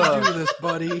 Linda. Do this,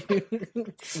 buddy.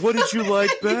 What did you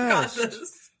like You got best?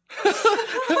 this.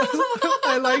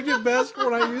 I liked it best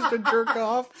when I used to jerk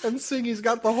off and sing "He's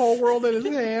Got the Whole World in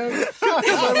His Hands."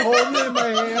 I'm holding it in my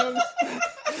hands.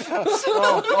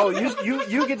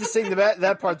 You get to sing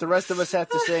that part. The rest of us have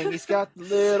to sing. He's got the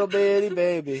little bitty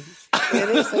baby in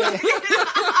his hand.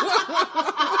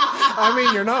 I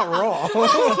mean, you're not wrong.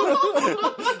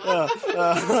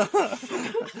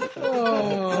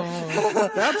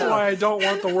 That's why I don't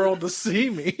want the world to see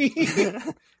me.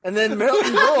 And then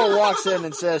Milton Berle walks in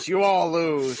and says, "You all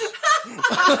lose."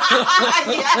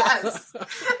 Yes.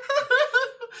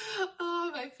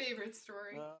 Oh, my favorite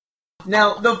story.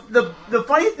 Now, the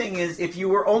funny thing is, if you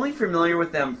were only familiar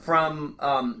with them from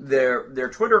their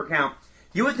Twitter account,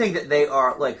 you would think that they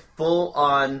are like full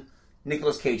on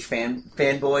Nicolas Cage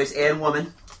fanboys and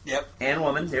woman. Yep. And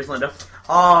woman. There's Linda.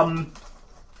 I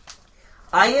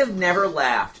have never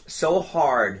laughed so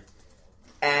hard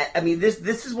at. I mean,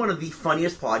 this is one of the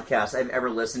funniest podcasts I've ever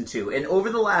listened to, and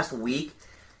over the last week,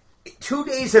 2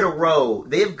 days in a row,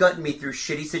 they have gotten me through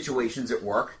shitty situations at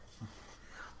work.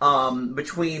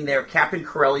 Between their Captain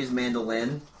Corelli's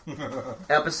Mandolin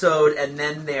episode and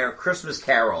then their Christmas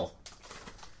Carol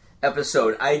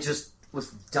episode, I just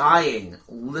was dying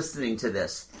listening to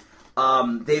this.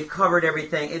 They've covered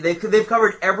everything. They've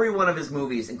covered every one of his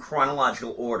movies in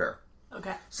chronological order.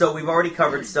 Okay. So we've already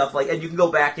covered stuff like, and you can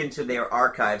go back into their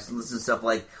archives and listen to stuff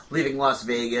like Leaving Las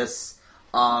Vegas,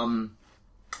 The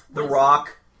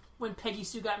Rock. When Peggy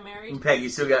Sue got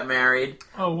married.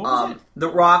 Oh, what was it? The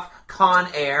Rock, Con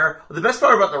Air. The best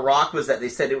part about The Rock was that they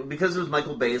said because it was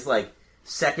Michael Bay's like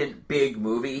second big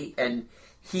movie, and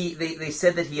they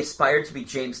said that he aspired to be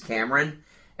James Cameron,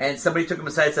 and somebody took him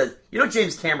aside and said, "You know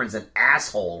James Cameron's an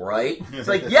asshole, right?" It's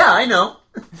like, yeah, I know.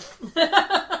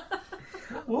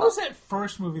 What was that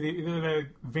first movie? The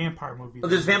vampire movie. Oh,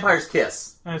 there's Vampire's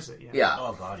Kiss. That's it. Yeah. Yeah.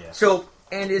 Oh God, yeah. So,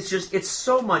 and it's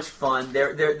so much fun.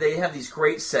 They have these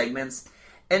great segments,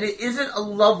 and it isn't a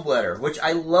love letter, which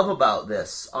I love about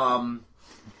this.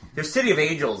 Their City of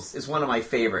Angels is one of my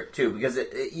favorite too, because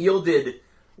it yielded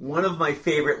one of my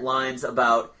favorite lines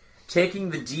about taking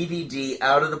the DVD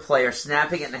out of the player,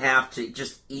 snapping it in half to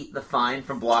just eat the fine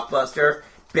from Blockbuster,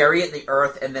 bury it in the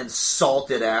earth, and then salt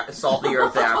the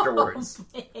earth afterwards.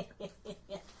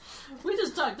 We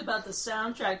just talked about the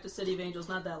soundtrack to City of Angels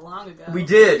not that long ago. We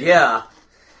did, yeah.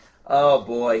 Oh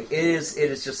boy, it is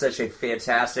just such a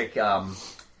fantastic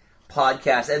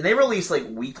podcast, and they release like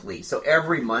weekly, so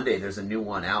every Monday there's a new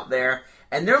one out there,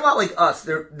 and they're a lot like us.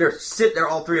 They're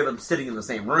all three of them sitting in the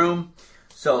same room.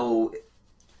 So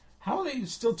how are they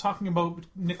still talking about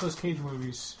Nicolas Cage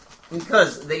movies?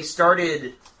 Because they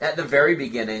started at the very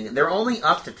beginning. They're only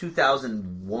up to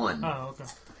 2001. Oh, okay.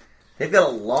 They've got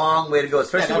a long way to go,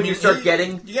 especially when you start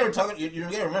getting. You gotta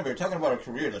remember, you're talking about a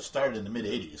career that started in the mid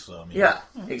 '80s. So I mean, yeah,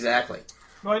 exactly.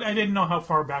 Well, I didn't know how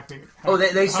far back they.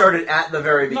 They started at the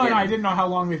very beginning. No, I didn't know how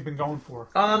long they've been going for.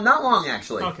 Not long,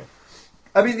 actually. Okay.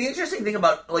 I mean, the interesting thing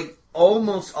about, like,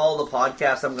 almost all the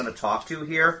podcasts I'm going to talk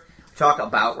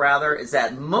about, is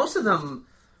that most of them,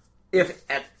 if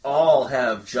at all,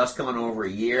 have just gone over a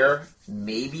year,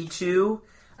 maybe 2.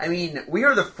 I mean, we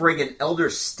are the friggin' elder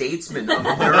statesmen of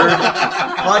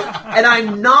nerd. And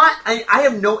I'm not... I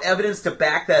have no evidence to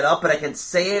back that up, but I can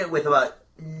say it with about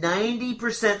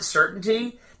 90%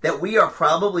 certainty that we are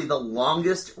probably the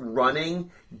longest running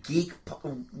continuous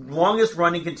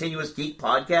geek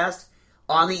podcast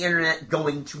on the internet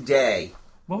going today.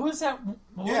 What was that?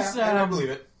 I believe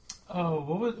it. Oh,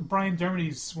 what was Brian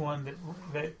Dermody's one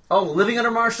that? Oh, Living Under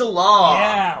Martial Law.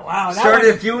 Yeah, wow.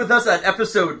 Started a few with us at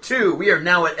episode 2. We are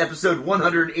now at episode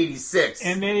 186.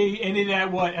 And they ended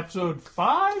at what, episode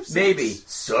 5? 6? Maybe.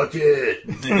 Suck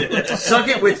it. Suck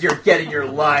it with your getting your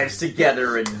lives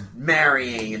together and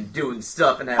marrying and doing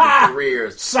stuff and having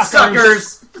careers.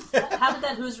 Suckers! How did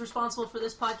that Who's Responsible for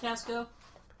This podcast go?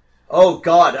 Oh,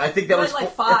 God. I think that was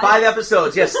like 5. 5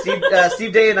 episodes. Yes,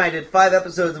 Steve Day and I did 5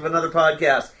 episodes of another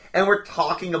podcast. And we're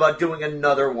talking about doing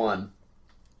another one.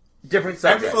 Different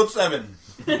subject. Episode 7.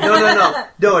 No.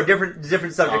 No, a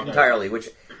different subject entirely, which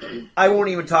I won't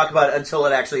even talk about until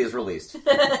it actually is released.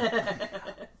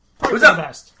 Who's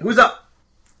up? Who's up?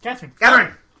 Catherine.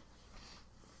 Catherine!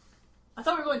 I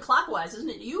thought we were going clockwise, isn't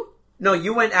it you? No,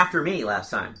 you went after me last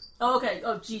time. Oh, okay.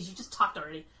 Oh, geez, you just talked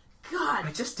already. God.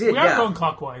 I just did, We are going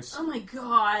clockwise. Oh, my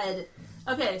God.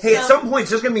 Okay, Hey, so... at some point,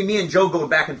 it's just going to be me and Joe going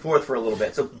back and forth for a little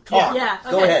bit, so talk. Yeah,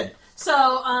 okay. Go ahead.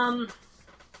 So,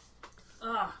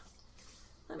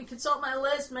 let me consult my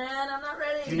list, man. I'm not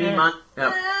ready. Do you need mine?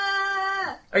 No.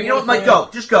 You know what, Mike? Go.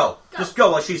 Just go. Just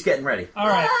go while she's getting ready. All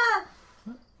right.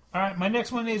 All right, my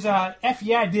next one is F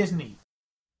Yeah Disney.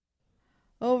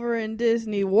 Over in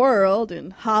Disney World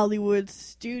and Hollywood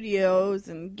Studios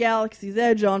and Galaxy's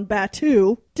Edge on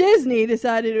Batuu, Disney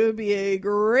decided it would be a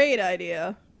great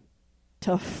idea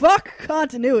to fuck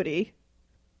continuity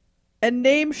and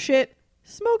name shit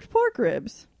smoked pork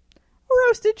ribs,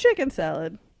 roasted chicken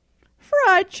salad,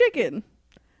 fried chicken,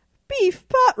 beef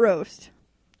pot roast,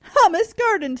 hummus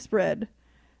garden spread,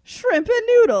 shrimp and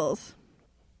noodles.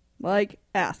 Like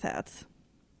asshats.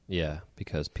 Yeah,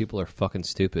 because people are fucking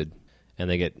stupid. And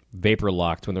they get vapor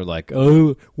locked when they're like,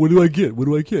 "Oh, what do I get? What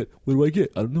do I get? What do I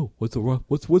get? I don't know.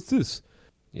 What's this?"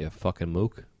 Yeah, fucking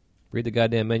mook. Read the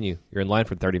goddamn menu. You're in line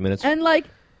for 30 minutes. And like,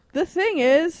 the thing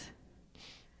is,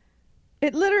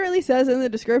 it literally says in the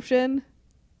description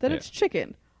that it's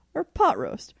chicken or pot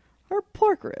roast or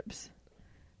pork ribs.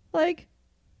 Like,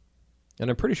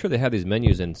 And I'm pretty sure they have these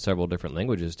menus in several different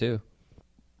languages too.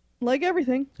 like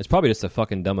everything. It's probably just the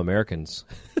fucking dumb Americans.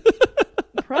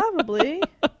 Probably.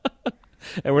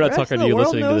 And we're not talking to you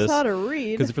listening to this. How to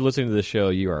read. Because if you're listening to this show,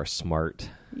 you are smart.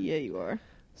 Yeah, you are.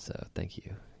 So thank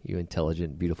you. You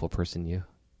intelligent, beautiful person, you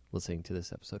listening to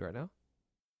this episode right now.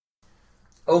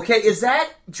 Okay, is that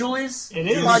Julie's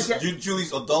podcast?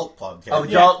 Julie's adult podcast.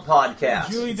 Adult podcast.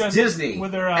 Julie does Disney it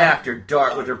with her After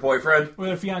Dark with her boyfriend. with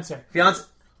her fiance. Fiance.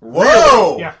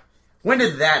 Whoa! Really? Yeah. When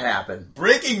did that happen?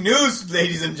 Breaking news,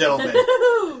 ladies and gentlemen.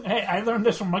 Hey, I learned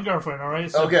this from my girlfriend. All right.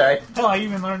 So, Okay. Hell, I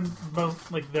even learned about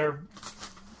like their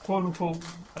quote unquote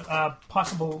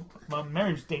possible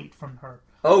marriage date from her.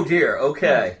 Oh dear.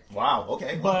 Okay. Wow.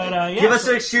 Okay. But yeah, Give us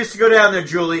an excuse to go down there,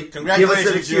 Julie. Congratulations, Give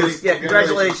us an excuse. Julie. Yeah,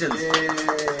 congratulations.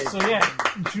 So yeah,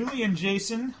 Julie and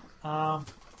Jason,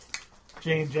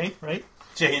 J&J, right?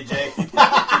 J&J.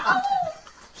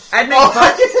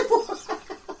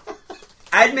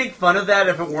 I'd make fun of that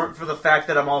if it weren't for the fact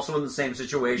that I'm also in the same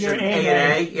situation. You're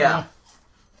A&A. Yeah.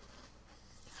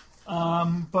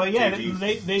 But yeah,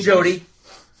 JD. they Jody.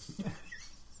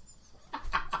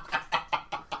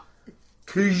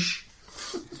 Kush.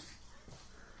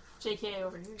 JK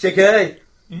over here. JK.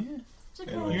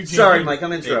 You're Sorry, JD. Mike.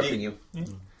 I'm interrupting you. Yeah.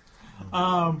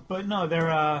 But no,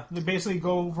 they basically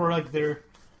go over like their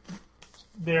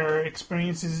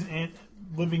experiences and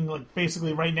living like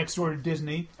basically right next door to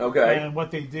Disney. Okay. And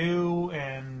what they do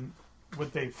and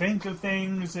what they think of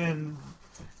things and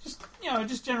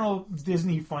just general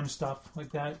Disney fun stuff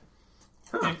like that.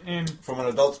 And from an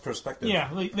adult's perspective. Yeah,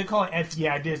 like, they call it F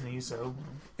Yeah Disney. So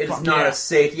It's not a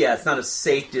safe. Yeah, it's not a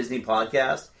safe Disney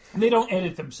podcast. They don't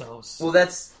edit themselves. Well,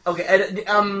 that's okay.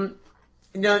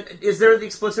 No, is there the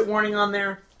explicit warning on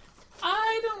there?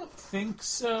 I don't think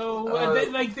so.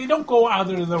 They don't go out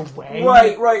of their way.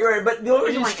 Right. But the only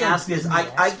reason It's I ask is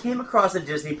I came across a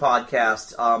Disney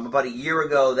podcast about a year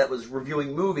ago that was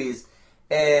reviewing movies,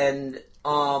 and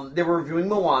they were reviewing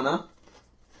Moana,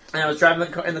 and I was driving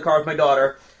in the car with my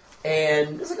daughter,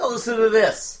 and I was like, "Oh, listen to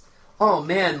this." Oh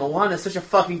man, Moana is such a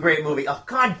fucking great movie. Oh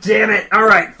god damn it! All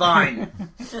right, fine.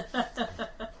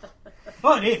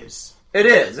 Oh, it is. It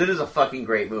is. It is a fucking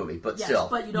great movie, but Yes, still.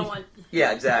 but you don't want.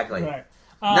 Yeah, exactly. Right.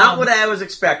 Not what I was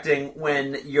expecting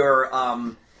when your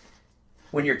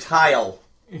tile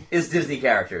is Disney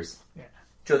characters. Yeah.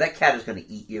 Joe, that cat is going to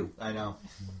eat you. I know.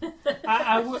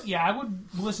 I would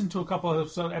listen to a couple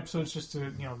of episodes just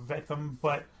to vet them,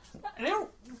 but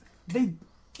they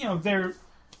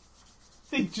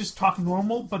just talk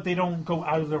normal, but they don't go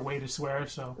out of their way to swear.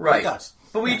 So Right. But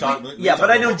but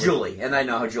I know Julie, and I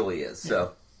know how Julie is.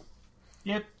 So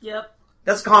Yep.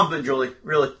 that's a compliment, Julie.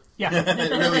 Really. Yeah.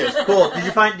 It really is. Cool. Did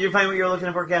you find what you were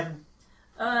looking for, Catherine?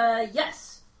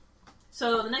 Yes.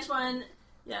 So the next one,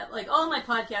 like all of my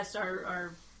podcasts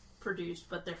are produced,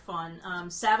 but they're fun.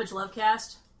 Savage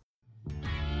Lovecast.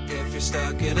 If you're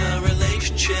stuck in a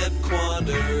relationship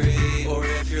quandary, or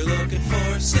if you're looking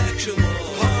for sexual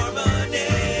harmony,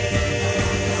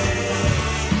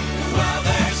 well,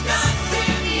 there's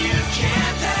nothing you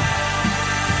can't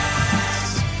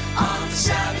ask on the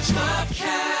Savage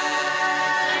Lovecast.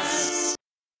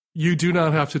 You do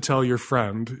not have to tell your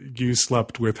friend you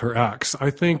slept with her ex. I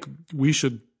think we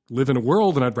should live in a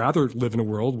world, and I'd rather live in a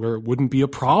world where it wouldn't be a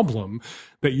problem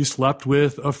that you slept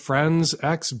with a friend's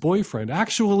ex-boyfriend.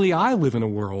 Actually, I live in a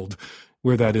world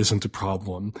where that isn't a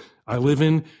problem. I live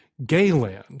in gay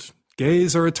land.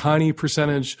 Gays are a tiny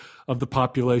percentage of the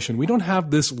population. We don't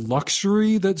have this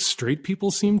luxury that straight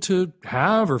people seem to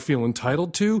have or feel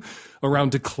entitled to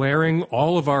around declaring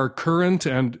all of our current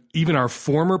and even our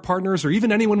former partners, or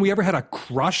even anyone we ever had a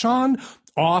crush on,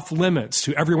 off limits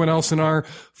to everyone else in our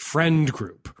friend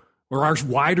group or our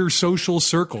wider social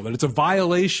circle, that it's a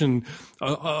violation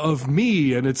of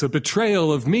me and it's a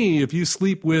betrayal of me if you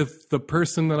sleep with the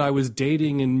person that I was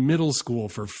dating in middle school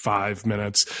for 5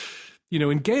 minutes.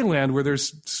 In gay land where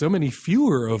there's so many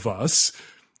fewer of us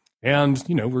and,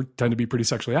 we tend to be pretty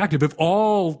sexually active, if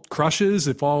all crushes,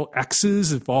 if all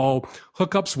exes, if all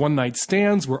hookups, one-night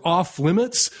stands were off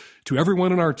limits to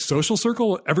everyone in our social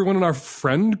circle, everyone in our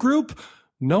friend group,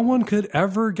 no one could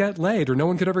ever get laid, or no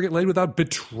one could ever get laid without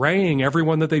betraying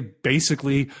everyone that they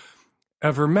basically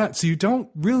ever met. So you don't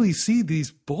really see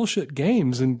these bullshit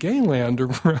games in gay land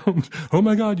around, oh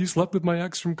my God, you slept with my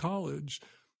ex from college.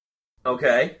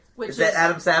 Okay. Is that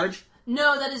Adam Savage?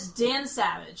 No, that is Dan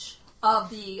Savage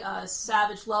of the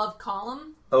Savage Love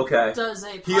column. Okay. Does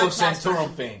a He of podcast Santorum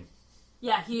version. fame.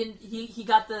 Yeah, he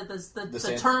got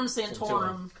the term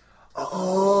Santorum.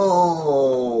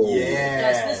 Oh.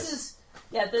 Yes. This is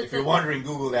If you're wondering,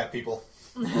 Google that, people.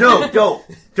 No, don't.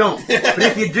 But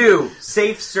if you do,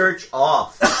 safe search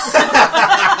off.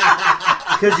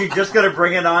 Because you're just going to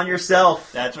bring it on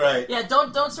yourself. That's right. Yeah,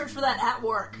 don't search for that at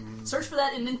work. Search for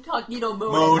that in incognito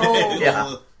mode. at home.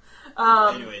 Yeah.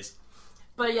 Anyways.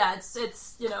 But yeah,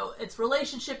 it's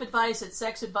relationship advice, it's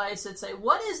sex advice. It's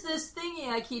what is this thingy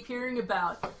I keep hearing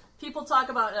about? People talk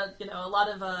about a lot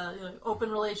of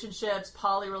open relationships,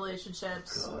 poly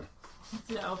relationships.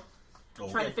 God.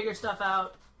 Trying to figure stuff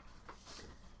out,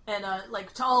 and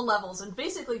to all levels. And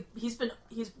basically,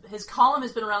 his column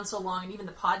has been around so long, and even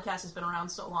the podcast has been around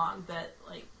so long that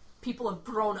people have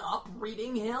grown up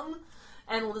reading him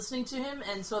and listening to him,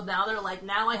 and so now they're like,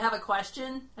 now I have a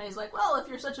question, and he's like, well, if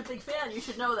you're such a big fan, you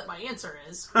should know that my answer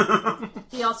is.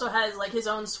 He also has his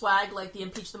own swag, like the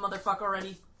impeach the motherfucker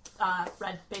already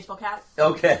red baseball cap.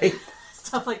 Okay.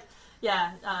 Stuff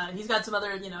he's got some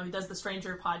other, he does the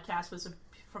Stranger podcast with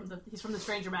he's from the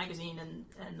Stranger magazine and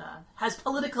has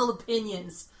political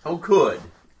opinions. Oh, good.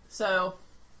 So.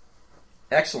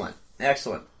 Excellent.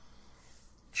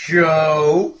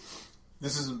 Joe.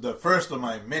 This is the first of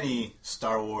my many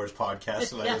Star Wars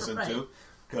podcasts that I listen to.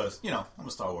 Because, I'm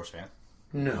a Star Wars fan.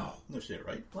 No. No shit,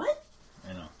 right? What?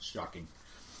 I know. Shocking.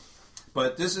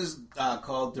 But this is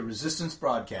called the Resistance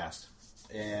Broadcast.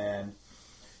 And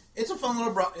it's a fun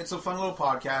little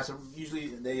podcast. Usually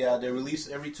they release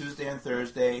every Tuesday and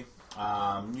Thursday.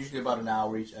 Usually about an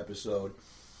hour each episode.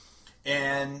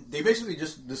 And they basically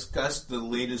just discuss the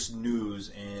latest news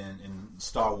in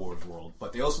Star Wars world.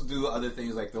 But they also do other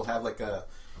things, like they'll have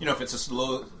if it's a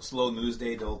slow news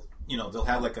day, they'll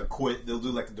have a quiz. They'll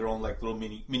do their own little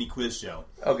mini quiz show.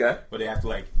 Okay. But they have to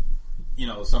one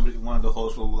of the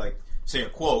hosts will say a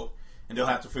quote, and they'll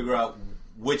have to figure out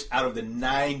which out of the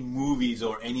 9 movies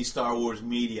or any Star Wars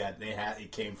media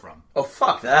it came from. Oh,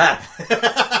 fuck that.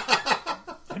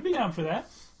 I'd be down for that.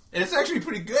 And it's actually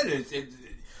pretty good.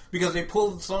 Because they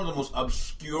pulled some of the most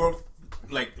obscure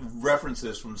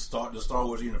references from the Star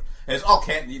Wars universe. And it's all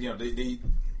they're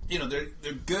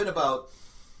good about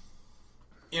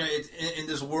in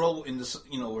this world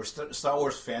where Star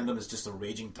Wars fandom is just a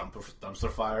raging dumpster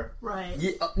fire. Right.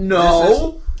 Yeah,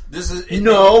 no. This is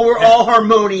we're all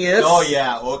harmonious. Oh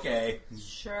yeah, okay.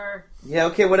 Sure. Yeah,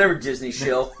 okay, whatever, Disney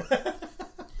shill.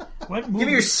 What Give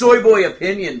me your soy boy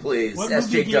opinion, please, What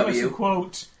movie gave us the SJW.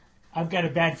 quote, "I've got a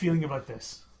bad feeling about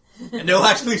this"? And they'll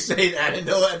actually say that, and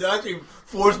they'll actually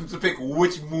force them to pick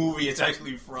which movie it's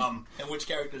actually from and which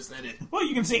character said it. Well,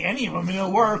 you can say any of them and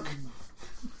it'll work.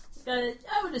 I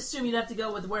would assume you'd have to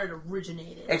go with where it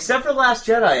originated. Except for Last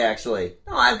Jedi, actually.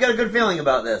 No, I've got a good feeling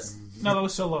about this. No, that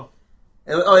was Solo.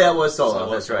 Oh, yeah, it was Solo.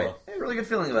 Solo, That's Solo. right. I have a really good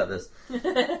feeling about this.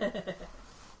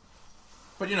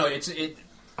 But you know, it's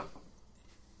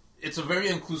a very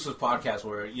inclusive podcast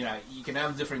where you can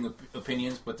have differing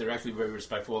opinions, but they're actually very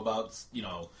respectful about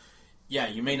Yeah,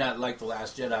 you may not like The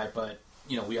Last Jedi, but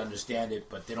we understand it.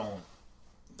 But they don't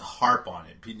harp on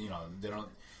it. They don't.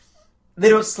 They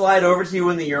don't slide over to you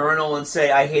in the urinal and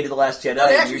say, "I hated The Last Jedi." No,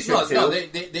 they and actually you should too. no.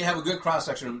 They have a good cross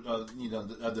section of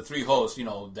the three hosts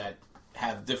that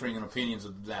have differing opinions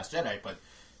of The Last Jedi, but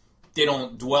they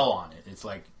don't dwell on it. It's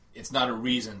like it's not a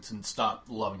reason to stop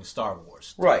loving Star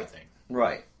Wars. Right.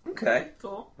 Right. Okay.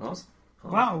 Cool. Awesome.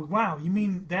 Wow. You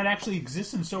mean that actually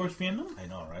exists in Star Wars fandom? I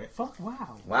know, right? Fuck,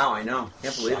 wow. Wow, I know.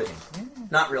 Can't believe it.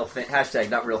 Not real hashtag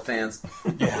not real fans.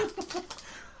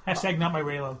 Hashtag not my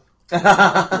Raylo.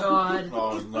 God.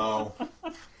 Oh, no.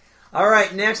 All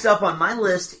right, next up on my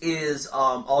list is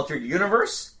Altered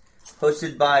Universe,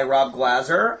 hosted by Rob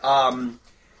Glazer. Are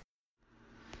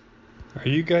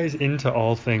you guys into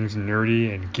all things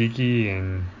nerdy and geeky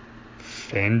and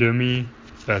fandomy,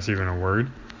 if that's even a word?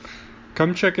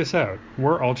 Come check us out.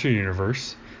 We're Altered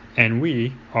Universe, and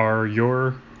we are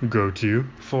your go-to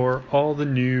for all the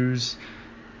news,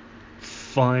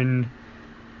 fun,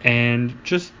 and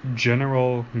just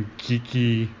general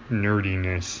geeky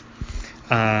nerdiness.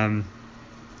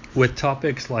 With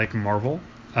topics like Marvel,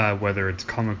 whether it's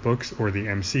comic books or the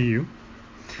MCU,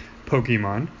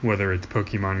 Pokemon, whether it's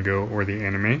Pokemon Go or the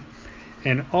anime,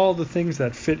 and all the things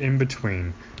that fit in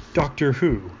between. Doctor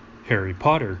Who, Harry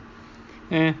Potter.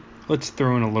 Let's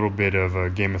throw in a little bit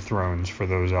of Game of Thrones for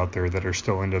those out there that are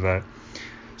still into that.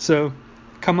 So,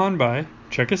 come on by,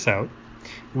 check us out.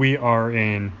 We are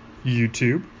in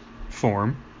YouTube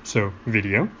form, so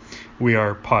video. We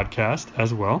are podcast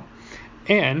as well.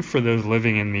 And for those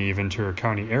living in the Ventura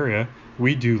County area,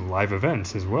 we do live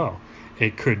events as well.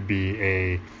 It could be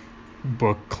a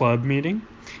book club meeting,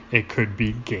 it could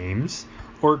be games,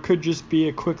 or it could just be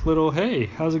a quick little, hey,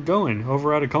 how's it going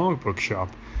over at a comic book shop.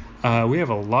 We have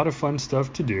a lot of fun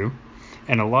stuff to do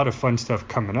and a lot of fun stuff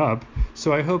coming up,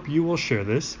 so I hope you will share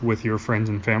this with your friends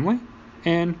and family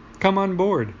and come on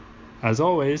board. As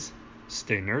always,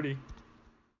 stay nerdy.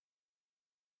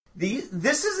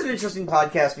 This is an interesting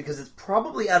podcast because it's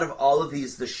probably out of all of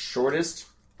these the shortest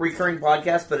recurring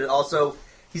podcast, but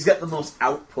he's got the most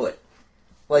output.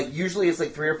 Like, usually it's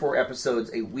like 3 or 4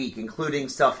 episodes a week, including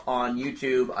stuff on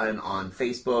YouTube and on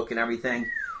Facebook and everything.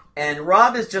 And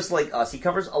Rob is just like us. He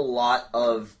covers a lot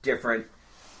of different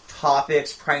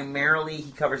topics. Primarily,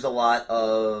 he covers a lot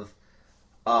of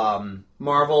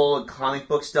Marvel and comic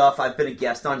book stuff. I've been a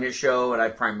guest on his show, and I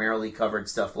primarily covered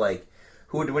stuff like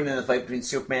who would win in the fight between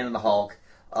Superman and the Hulk.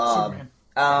 Superman.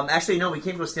 Actually, no, we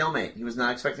came to a stalemate. He was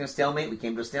not expecting a stalemate. We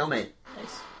came to a stalemate.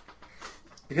 Nice.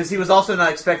 Because he was also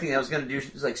not expecting I was going to do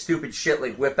like stupid shit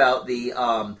like whip out the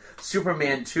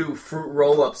Superman 2 fruit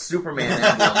roll-up Superman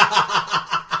emblem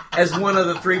as one of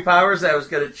the 3 powers I was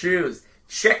going to choose.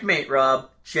 Checkmate, Rob.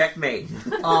 Checkmate.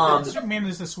 Superman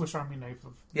is the Swiss Army knife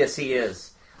of... Yes, he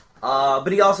is.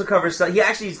 But he also covers...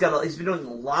 he's been doing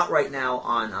a lot right now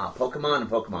on Pokemon and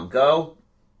Pokemon Go.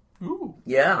 Ooh.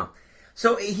 Yeah.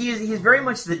 So he's very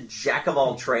much the jack of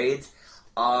all trades.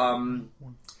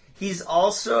 He's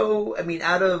also,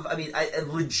 I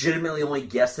legitimately only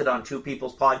guested on 2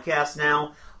 people's podcasts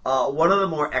now. One of the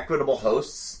more equitable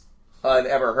hosts I've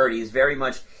ever heard. He's very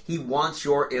much, he wants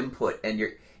your input, and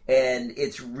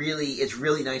it's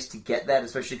really nice to get that,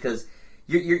 especially because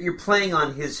you're playing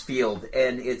on his field,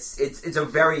 and it's a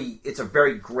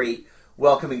very great,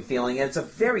 welcoming feeling, and it's a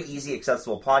very easy,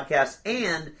 accessible podcast.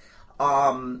 And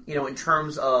in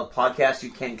terms of podcasts, you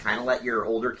can kind of let your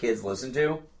older kids listen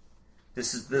to.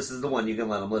 This is the one you can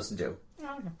let them listen to.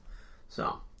 Oh, okay.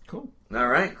 So cool. All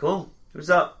right, cool. Who's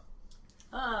up?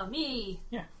 Me.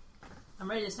 Yeah. I'm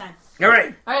ready this time. All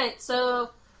right. All right.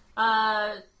 So,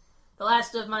 the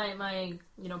last of my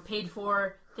paid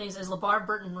for things is LeVar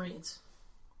Burton Reads.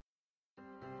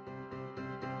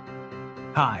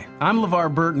 Hi, I'm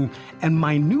LeVar Burton, and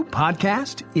my new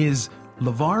podcast is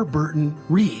LeVar Burton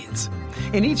Reads.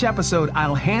 In each episode,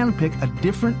 I'll handpick a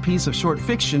different piece of short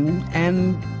fiction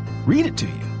and read it to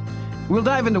you. We'll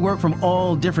dive into work from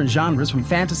all different genres, from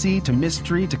fantasy to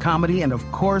mystery to comedy, and of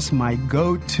course, my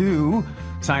go-to,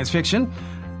 science fiction.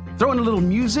 Throw in a little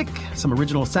music, some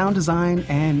original sound design,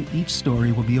 and each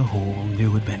story will be a whole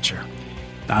new adventure.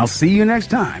 I'll see you next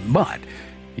time, but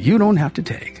you don't have to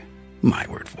take my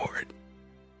word for it.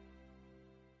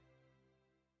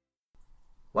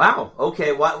 Wow.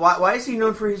 Okay. Why is he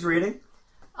known for his reading?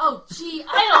 Oh, gee,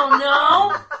 I don't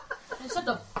know. I just have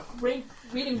the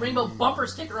reading Rainbow bumper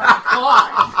sticker on my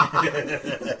car.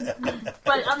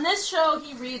 But on this show,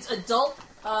 he reads adult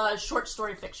short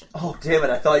story fiction. Oh, damn it!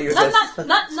 I thought you were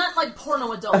not like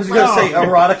porno adult. I was going to say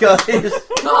erotica.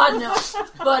 God no.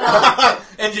 But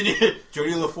engineer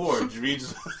Jodie LaForge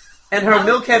reads, and her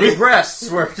milk-heavy breasts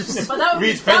were just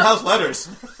reads penthouse letters.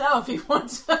 That would be one.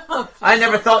 I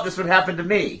never thought this would happen to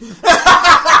me.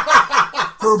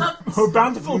 Her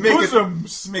bountiful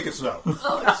bosoms. Make it so.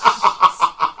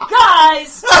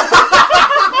 Guys!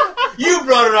 You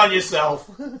brought it on yourself.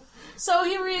 So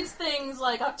he reads things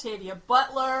like Octavia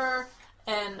Butler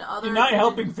and other... You're not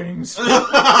helping things.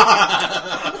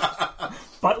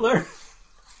 Butler?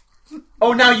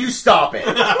 Oh, now you stop it.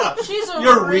 She's a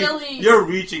You're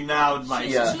reaching now, Mike.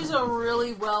 She's a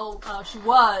really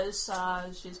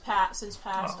she's since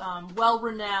passed,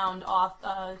 well-renowned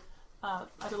author, I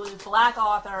believe, black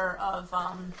author of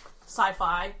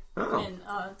sci-fi. Oh. And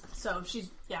so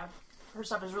her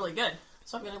stuff is really good.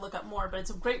 So I'm going to look up more, but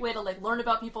it's a great way to learn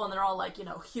about people, and they're all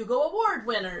Hugo Award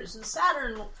winners and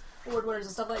Saturn Award winners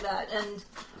and stuff like that.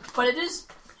 But it is,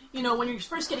 when you're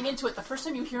first getting into it, the first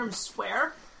time you hear him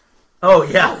swear, oh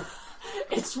yeah,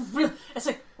 it's real. It's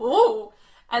like, whoa.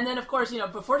 And then of course,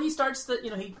 before he starts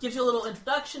he gives you a little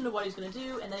introduction to what he's going to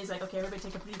do, and then he's like, okay, everybody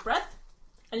take a deep breath,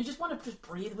 and you just want to just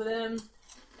breathe with him,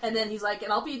 and then he's like,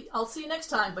 and I'll see you next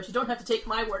time, but you don't have to take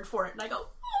my word for it. And I go,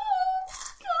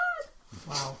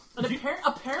 wow. And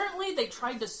apparently they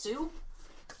tried to sue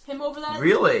him over that.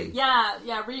 Really?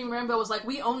 Yeah. Reading Rainbow was like,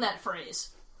 we own that phrase.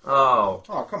 Oh,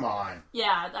 come on.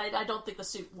 Yeah, I don't think the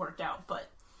suit worked out, but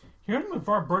hearing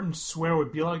LeVar Burton swear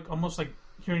would be almost like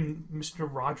hearing Mr.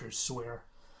 Rogers swear.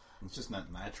 It's just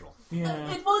not natural.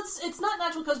 Yeah. It's not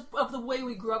natural because of the way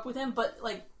we grew up with him, but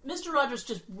Mr. Rogers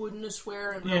just wouldn't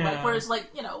swear in real life. Whereas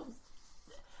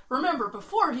remember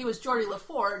before he was Geordie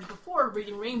LaForge, before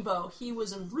Reading Rainbow, he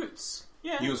was in Roots.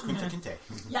 Yeah. He was Kunta Kinte.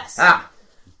 Yes. Ah.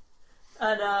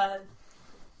 And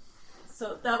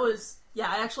so that was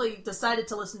I actually decided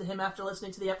to listen to him after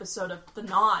listening to the episode of The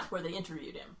Nod where they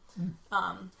interviewed him.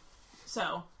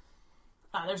 So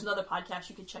there's another podcast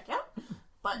you could check out.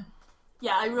 But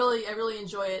yeah, I really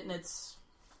enjoy it, and it's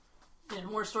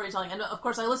more storytelling. And of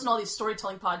course, I listen to all these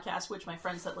storytelling podcasts, which my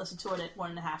friends that listen to it at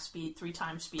 1.5 speed, 3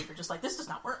 times speed are just like, this does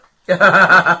not work.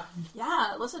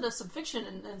 Yeah, listen to some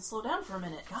fiction and slow down for a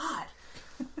minute. God.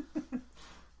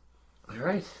 All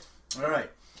right.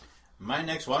 My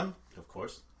next one, of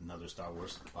course, another Star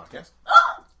Wars podcast.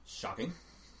 Shocking.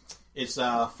 It's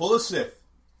full of Sith.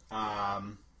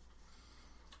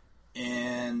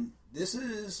 And this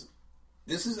is,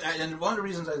 and one of the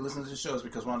reasons I listen to this show is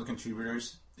because one of the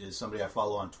contributors is somebody I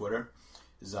follow on Twitter.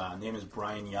 His name is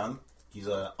Brian Young. He's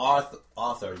an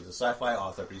author. He's a sci-fi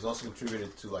author, but he's also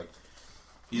contributed to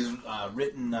he's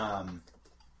written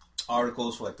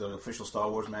articles for the official Star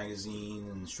Wars magazine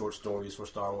and short stories for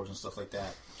Star Wars and stuff like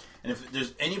that. And if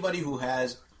there's anybody who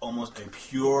has almost a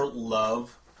pure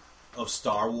love of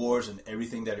Star Wars and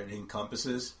everything that it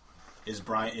encompasses, is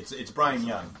Brian. It's Brian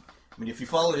Young. I mean, if you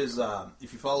follow his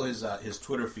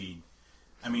Twitter feed,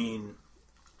 I mean,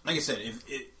 like I said,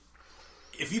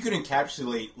 if you could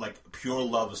encapsulate pure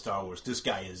love of Star Wars, this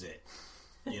guy is it.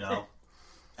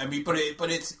 I mean,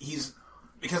 he's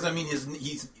because I mean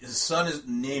his son's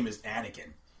name is Anakin.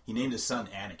 He named his son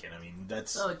Anakin. I mean,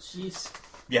 that's oh jeez.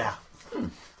 Yeah. Well,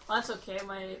 that's okay.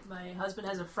 My husband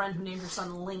has a friend who named her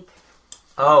son Link.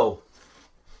 Oh.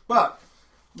 But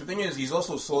the thing is, he's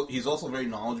also very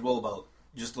knowledgeable about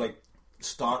just the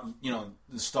Star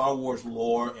Wars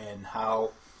lore and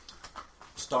how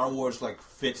Star Wars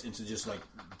fits into just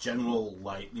general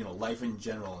life in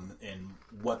general and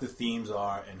what the themes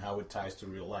are and how it ties to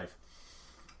real life.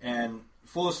 And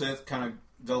Full of Sith kind of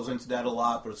delves into that a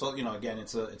lot, but it's again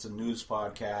it's a news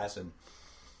podcast and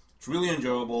it's really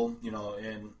enjoyable,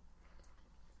 and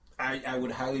I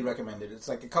would highly recommend it. It's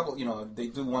a couple, they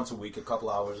do once a week, a couple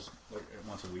hours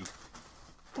once a week.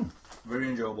 Very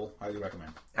enjoyable. Highly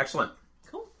recommend. Excellent.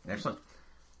 Cool. Excellent.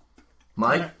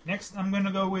 Mike? Right, next, I'm going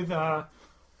to go with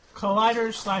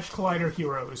Collider/Collider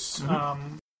Heroes.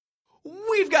 Mm-hmm.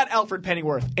 We've got Alfred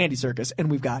Pennyworth, Andy Serkis,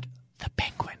 and we've got the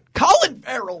Penguin, Colin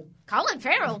Farrell. Colin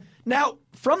Farrell? Now,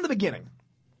 from the beginning,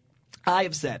 I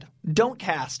have said, don't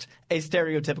cast a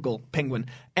stereotypical Penguin,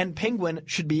 and Penguin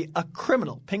should be a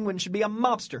criminal. Penguin should be a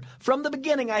mobster. From the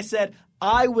beginning, I said,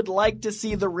 I would like to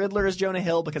see the Riddler as Jonah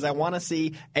Hill because I want to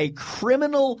see a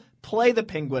criminal play the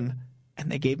Penguin,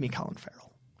 and they gave me Colin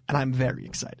Farrell, and I'm very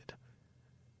excited.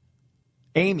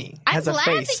 Amy has a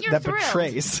face that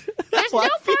betrays. There's no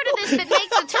part of this that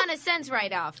makes a ton of sense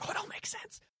right off. Oh, it don't make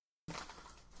sense.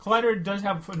 Collider does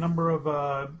have a number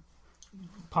of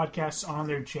podcasts on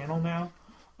their channel now,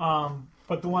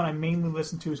 but the one I mainly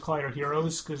listen to is Collider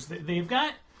Heroes because they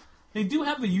do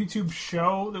have the YouTube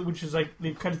show which is like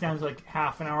they've cut it down to like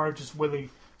half an hour, just where they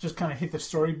just kind of hit the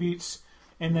story beats,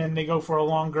 and then they go for a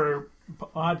longer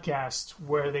podcast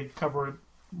where they cover a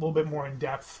little bit more in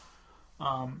depth.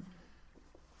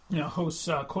 Hosts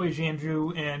Coy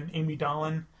Jandreau and Amy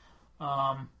Dolan,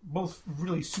 both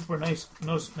really super nice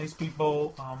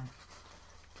people,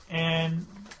 and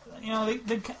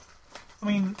Collider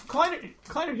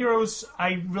Heroes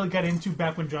I really got into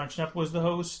back when John Schnepp was the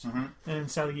host,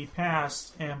 and sadly he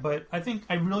passed. But I think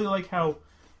I really like how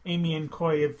Amy and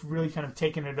Coy have really kind of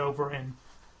taken it over and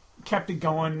kept it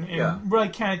going, and really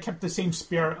kind of kept the same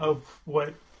spirit of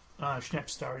what Schnepp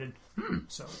started.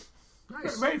 So.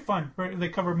 Nice. Very fun. They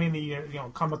cover mainly,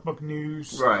 comic book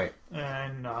news, right?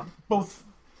 And both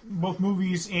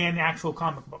movies and actual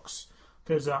comic books.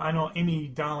 Because I know Amy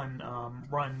Dolan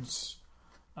runs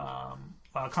a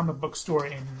comic book store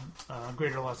in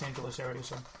Greater Los Angeles area.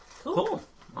 So cool,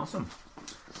 awesome.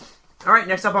 All right,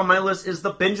 next up on my list is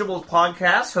the Bingeables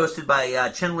podcast, hosted by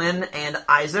Chin Lin and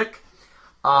Isaac.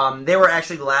 They were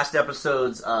actually the last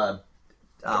episode's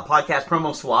podcast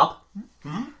promo swap.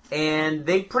 And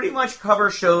they pretty much cover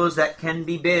shows that can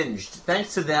be binged.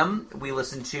 Thanks to them, we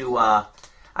listened to...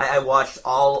 I watched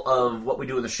all of What We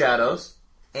Do in the Shadows.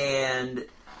 And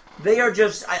they are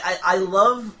just... I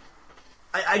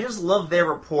just love their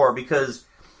rapport because...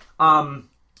 I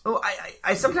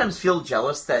sometimes feel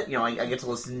jealous that, I get to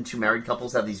listen to married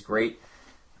couples have these great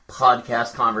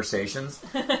podcast conversations.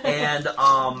 And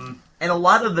a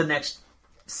lot of the next...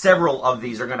 Several of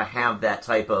these are going to have that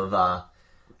type of...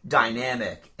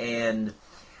 dynamic. And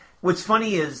what's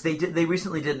funny is they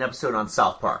recently did an episode on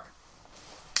South Park,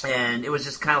 and it was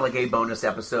just kind of like a bonus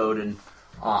episode, and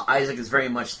Isaac is very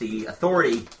much the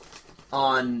authority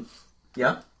on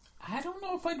I don't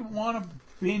know if I'd want to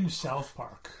binge South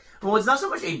Park. Well, it's not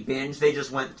so much a binge. They just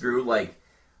went through like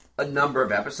a number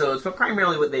of episodes, but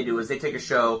primarily what they do is they take a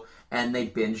show and they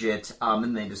binge it,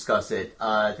 and they discuss it.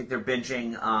 I think they're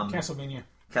binging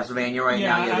Castlevania right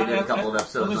now. Yeah, they did a couple of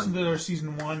episodes. I listened to their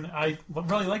season 1. I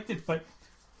really liked it, but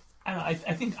I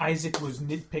think Isaac was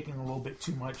nitpicking a little bit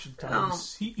too much at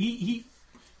times.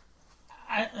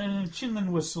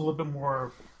 Chinlin was a little bit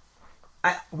more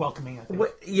welcoming, I think.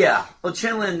 Well,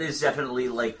 Chinlin is definitely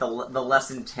like the less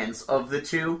intense of the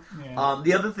two. Yeah.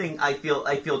 The other thing I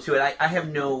feel to it, I have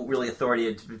no really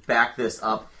authority to back this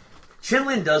up.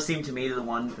 Chinlin does seem to me the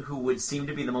one who would seem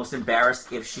to be the most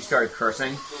embarrassed if she started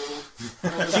cursing.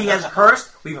 She has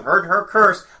cursed. We've heard her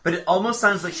curse, but it almost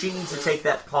sounds like she needs to take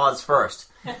that pause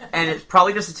first. And it's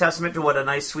probably just a testament to what a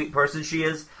nice, sweet person she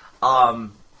is.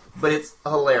 But it's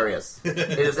hilarious. It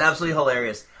is absolutely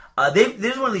hilarious.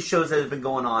 This is one of these shows that has been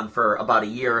going on for about a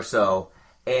year or so,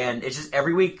 and it's just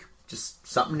every week, just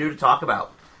something new to talk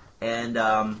about. And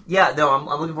I'm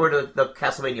looking forward to the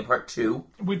Castlevania Part 2.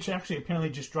 Which actually apparently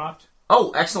just dropped.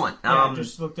 Oh, excellent. I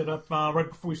just looked it up right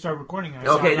before we started recording.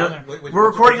 We're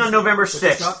recording on November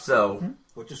 6th, so...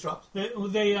 What just dropped?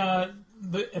 The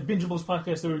Bingeables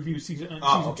podcast, they review season 2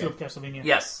 of Castlevania.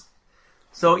 Yes.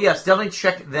 So, yes, definitely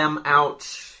check them out.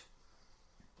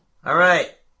 All right.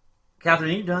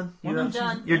 Catherine, are you done? I'm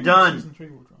done. You're done. Season 3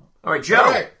 will drop. All right, Joe.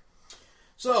 All right.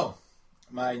 So,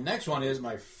 my next one is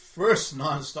my first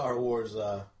non-Star Wars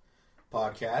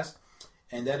podcast,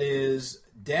 and that is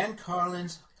Dan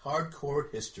Carlin's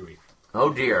Hardcore History.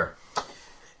 Oh, dear.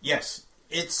 Yes.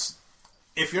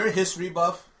 If you're a history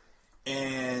buff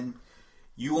and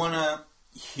you want to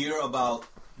hear about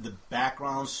the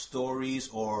background stories,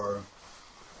 or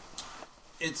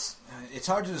it's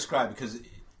hard to describe because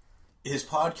his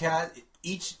podcast,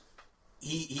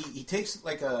 he takes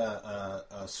like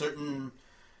a certain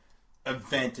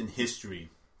event in history,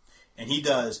 and he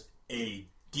does a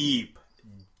deep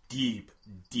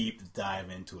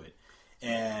dive into it.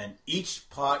 And each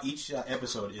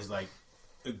episode is like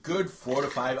a good 4 to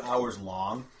 5 hours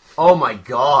long. Oh my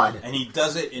god! And he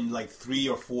does it in like 3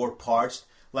 or 4 parts.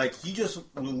 Like, he just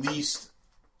released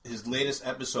his latest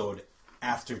episode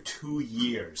after 2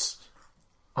 years.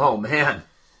 Oh man!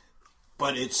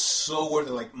 But it's so worth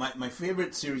it. Like, my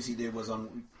favorite series he did was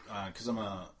on because I'm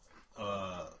a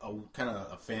kind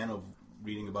of a fan of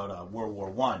reading about World War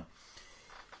One.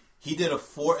 He did a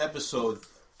 4-episode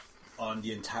on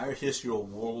the entire history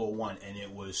of World War One, and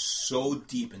it was so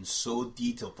deep and so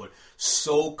detailed, but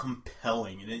so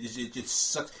compelling, and it just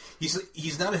sucks.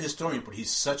 He's not a historian, but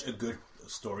he's such a good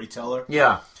storyteller.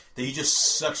 Yeah. That he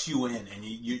just sucks you in, and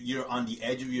you're on the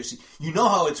edge of your seat. You know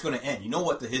how it's going to end. You know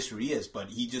what the history is, but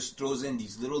he just throws in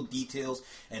these little details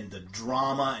and the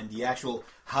drama and the actual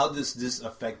how does this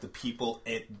affect the people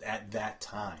at that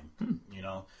time. You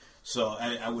know, so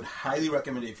I would highly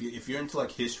recommend it if you're into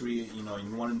like history. You know, and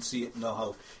you want to know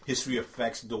how history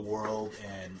affects the world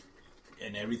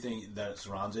and everything that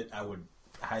surrounds it. I would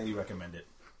highly recommend it.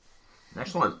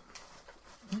 Excellent.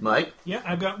 Mike? Yeah,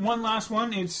 I've got one last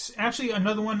one. It's actually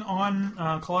another one on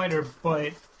Collider,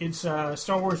 but it's a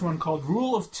Star Wars one called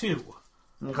Rule of Two.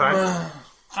 Okay.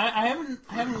 I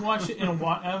haven't watched it in a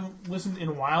while. I haven't listened in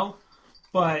a while,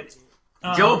 but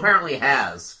Joe apparently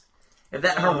has. If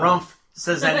that harumph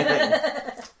says anything.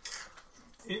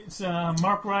 It's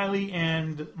Mark Riley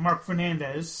and Mark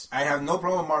Fernandez. I have no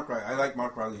problem with Mark Riley. I like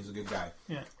Mark Riley. He's a good guy.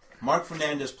 Yeah. Mark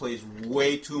Fernandez plays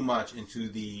way too much into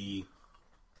the...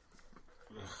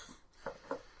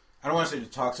 I don't want to say the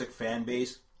toxic fan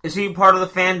base. Is he part of the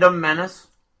fandom menace?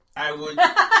 I would...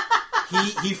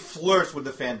 he flirts with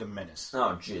the fandom menace.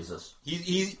 Oh, Jesus.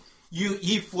 He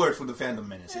flirts with the fandom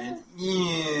menace. And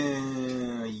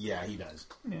yeah, he does.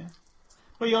 Yeah.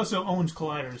 But he also owns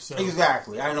Collider, so...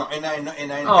 Exactly. I know. And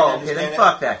I Oh, understand okay, then that.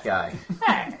 fuck that guy.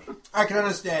 I can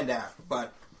understand that,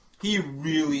 but he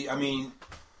really, I mean,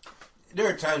 there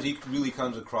are times he really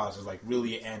comes across as like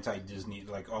really anti-Disney,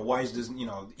 like, oh, why is Disney, you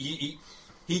know, he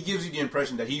gives you the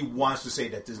impression that he wants to say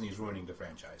that Disney is ruining the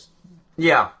franchise.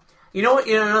 Yeah. You know what,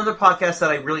 in another podcast that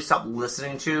I really stopped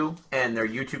listening to, and their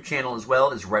YouTube channel as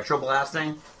well, is Retro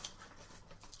Blasting.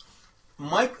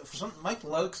 Mike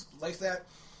likes that,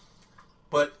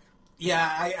 but... Yeah,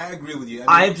 I agree with you.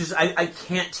 I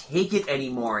can't take it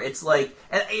anymore. It's like,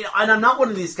 and I'm not one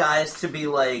of these guys to be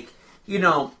like, you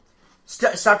know,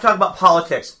 stop talking about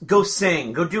politics. Go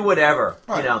sing. Go do whatever.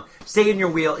 Right. You know, stay in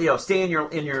your wheel. You know, stay in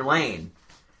your lane.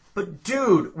 But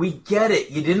dude, we get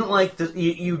it. You didn't like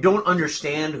you don't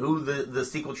understand who the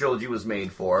sequel trilogy was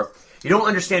made for. You don't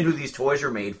understand who these toys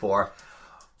are made for.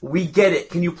 We get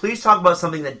it. Can you please talk about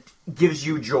something that gives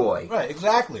you joy? Right.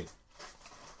 Exactly.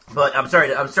 But I'm sorry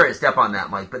to step on that,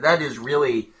 Mike, but that is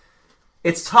really...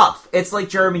 It's tough. It's like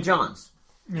Jeremy Jahns.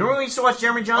 Do you remember when we used to watch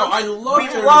Jeremy Jahns? Oh, I love We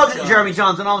Jeremy loved Jahns. Jeremy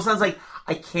Jahns, and all of a sudden it's like,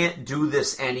 I can't do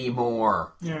this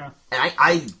anymore. Yeah. And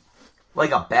I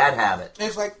like a bad habit.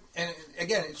 It's like, and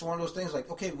again, it's one of those things like,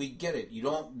 okay, we get it. You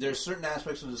don't... There's certain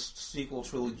aspects of the sequel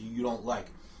trilogy you don't like.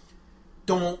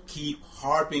 Don't keep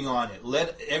harping on it.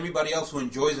 Let everybody else who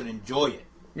enjoys it enjoy it.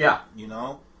 Yeah. You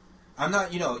know? I'm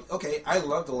not, you know, okay, I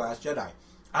love The Last Jedi.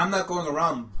 I'm not going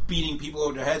around beating people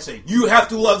over their head saying, you have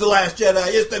to love The Last Jedi,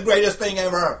 it's the greatest thing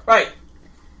ever. Right.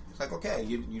 It's like, okay,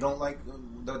 you don't like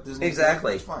the Disney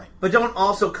Exactly. It's fine. But don't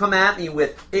also come at me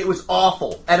with, it was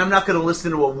awful, and I'm not going to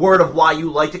listen to a word of why you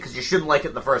liked it, because you shouldn't like it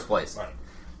in the first place. Right.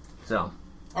 So.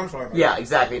 I'm sorry. Mike. Yeah,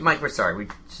 exactly. Mike, we're sorry. We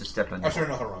just stepped on I sure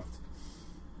know how wrong.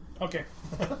 Okay.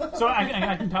 So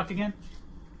I can talk again?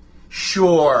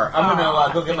 Sure. I'm going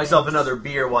to go get myself another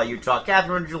beer while you talk.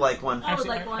 Catherine, would you like one? I would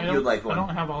like one. You'd like one. I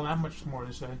don't have all that much more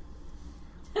to say.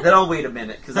 Then I'll wait a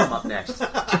minute, because I'm up next. Then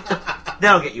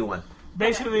I'll get you one.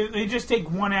 Basically, they just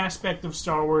take one aspect of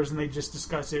Star Wars and they just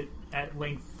discuss it at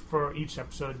length for each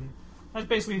episode. And that's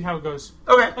basically how it goes.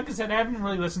 Okay. Like I said, I haven't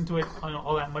really listened to it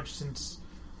all that much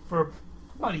for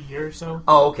about a year or so.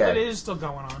 Oh, okay. But it is still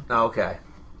going on. Oh, okay.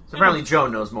 So apparently Joe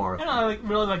knows more. And I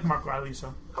really like Mark Riley,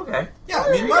 so. Okay. Yeah,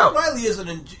 I mean, Mark Riley is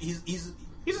he's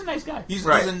a nice guy. He's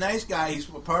a nice guy. He's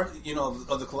a part, of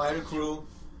the Collider crew.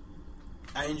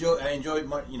 I enjoyed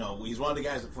Mark. You know, he's one of the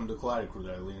guys from the Collider crew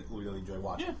that I really enjoy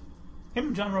watching. Yeah, him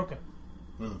and John Roca.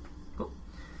 Cool.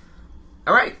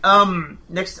 All right.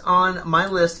 Next on my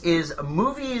list is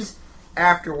Movies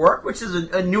After Work, which is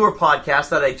a newer podcast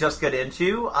that I just got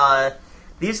into.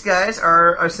 These guys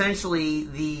are essentially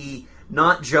the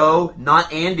not Joe,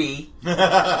 not Andy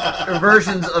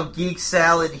versions of Geek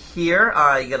Salad here.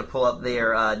 You got to pull up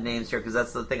their names here because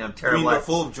that's the thing I'm terrible they're at.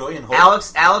 full of joy and hope.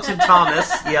 Alex and Thomas.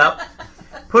 Yep.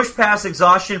 Push past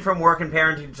exhaustion from work and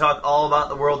parenting to talk all about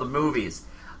the world of movies.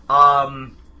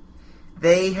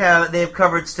 They've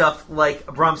covered stuff like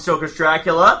Bram Stoker's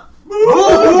Dracula.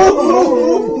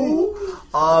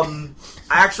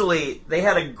 Actually, they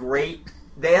had a great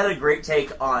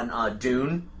take on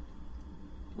Dune.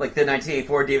 Like the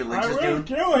 1984 David Lynch's Dune.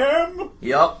 Kill him!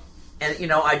 Yep.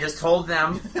 And, I just told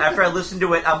them, after I listened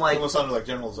to it, I'm like... Almost sounded like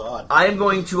General Zod. I am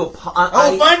going to...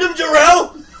 find him,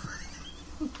 Jarrell!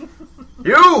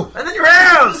 You! And then your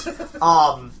ass!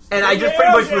 And I just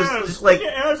pretty much was just like...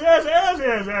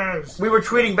 Yes. We were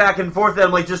tweeting back and forth, and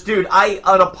I'm like, just, dude, I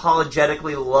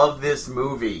unapologetically love this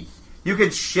movie. You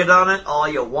can shit on it all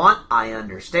you want. I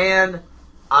understand.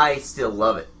 I still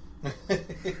love it.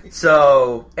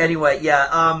 So, anyway,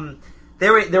 yeah,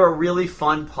 they're a really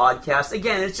fun podcast.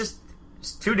 Again, it's just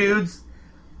two dudes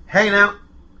hanging out,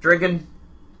 drinking,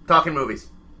 talking movies.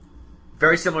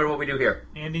 Very similar to what we do here.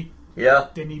 Andy? Yeah?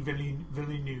 Denis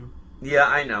Villeneuve. Yeah,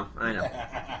 I know.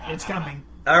 It's coming.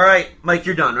 All right, Mike,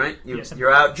 you're done, right?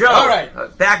 You're out. Joe, All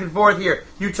right. Back and forth here.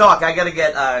 You talk. I got to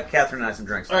get Catherine and I some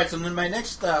drinks. All right, so then my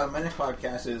next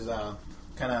podcast is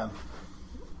kind of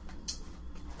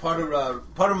part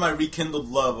of my rekindled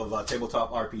love of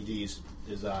tabletop RPGs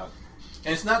is, and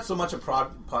it's not so much a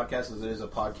podcast as it is a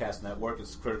podcast network.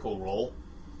 It's Critical Role.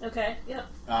 Okay. Yep.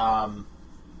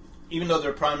 Even though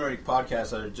their primary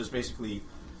podcasts are just basically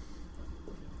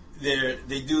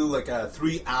they do like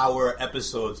 3-hour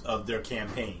episodes of their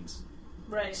campaigns.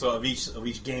 Right. So of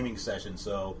each gaming session.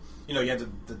 So you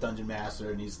have the Dungeon Master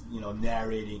and he's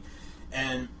narrating,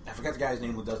 and I forgot the guy's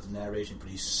name who does the narration, but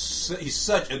he's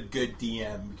such a good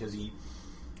DM because he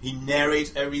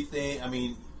narrates everything. I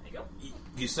mean,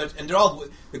 he's such, and they're all,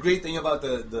 the great thing about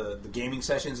the gaming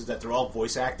sessions is that they're all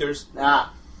voice actors.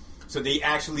 So they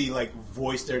actually like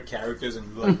voice their characters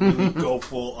and like really go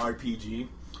full RPG.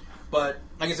 But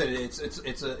like I said,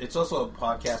 it's also a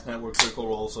podcast network, Critical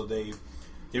Role. So they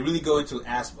really go into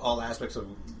all aspects of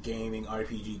gaming,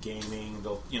 RPG gaming.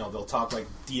 They'll talk like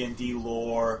D&D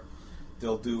lore.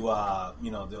 They'll do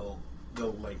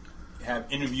they'll like have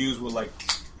interviews with like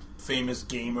famous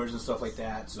gamers and stuff like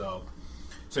that. So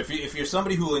if you're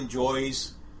somebody who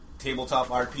enjoys tabletop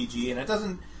RPG, and it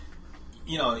doesn't,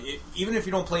 even if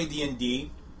you don't play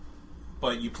D&D,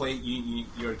 but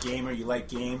you're a gamer, you like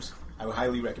games, I would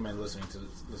highly recommend listening to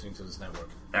this network.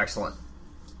 Excellent.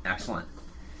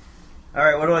 All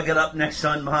right, what do I got up next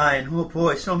on mine? Oh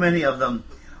boy, so many of them.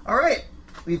 All right,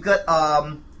 we've got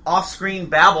Off-Screen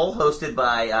Babble, hosted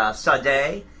by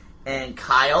Sade and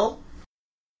Kyle.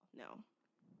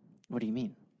 What do you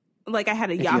mean? Like I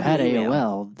had a If Yahoo you had email.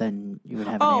 AOL, then you would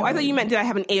have an Oh, AOL. I thought you meant did I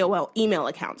have an AOL email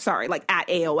account? Sorry, like at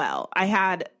AOL. I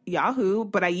had Yahoo,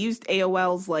 but I used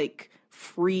AOL's like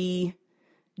free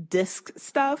disk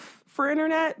stuff for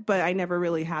internet, but I never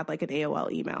really had like an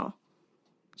AOL email.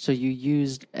 So you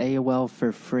used AOL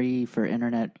for free for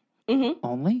internet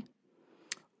only?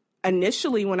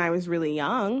 Initially when I was really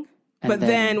young, And but then-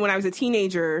 then when I was a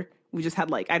teenager, we just had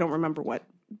like, I don't remember what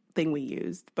thing we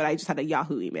used, but I just had a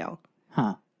Yahoo email.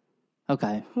 Huh.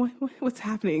 Okay. What's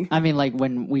happening? I mean, like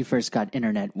when we first got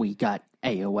internet, we got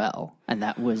AOL, and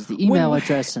that was the email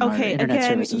address and our internet again,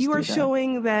 services. you are through that.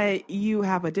 showing that you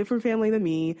have a different family than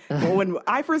me. Well, when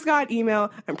I first got email,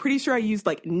 I'm pretty sure I used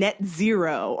like Net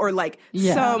Zero or like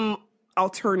some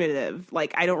alternative.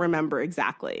 Like I don't remember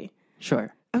exactly.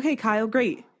 Sure. Okay, Kyle,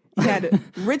 great. You had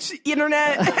rich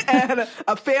internet and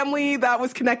a family that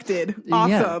was connected.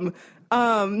 Awesome.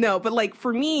 No, but like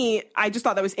for me, I just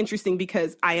thought that was interesting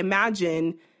because I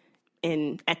imagine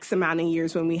in X amount of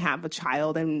years when we have a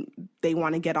child and they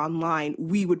want to get online,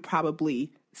 we would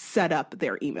probably set up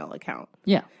their email account.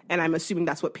 Yeah. And I'm assuming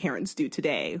that's what parents do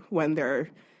today when they're...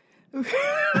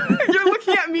 You're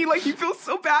looking at me like you feel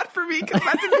so bad for me because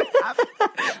that didn't happen.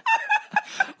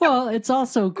 Well, it's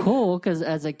also cool because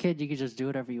as a kid, you can just do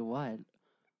whatever you want.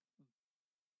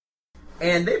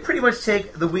 And they pretty much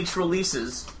take the week's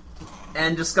releases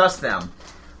and discuss them.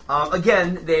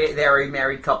 Again, they are a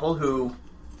married couple who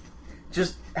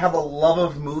just have a love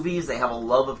of movies. They have a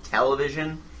love of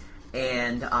television.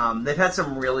 And they've had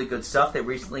some really good stuff. They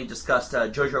recently discussed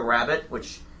Jojo Rabbit,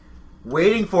 which...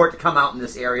 waiting for it to come out in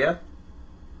this area.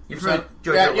 You've heard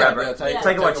Jojo Rabbit.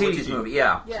 Taika Waititi's movie,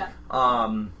 yeah.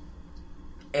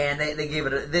 And they gave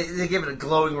it a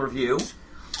glowing review.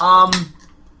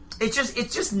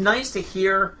 It's just nice to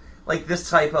hear like this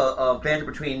type of banter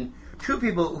between two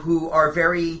people who are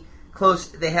very close.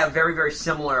 They have very, very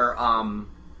similar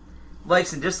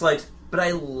likes and dislikes, but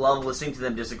I love listening to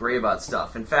them disagree about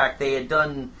stuff. In fact, they had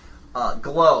done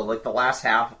Glow, like the last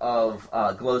half of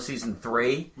Glow Season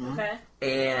 3. Okay.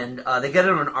 And they got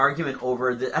into an argument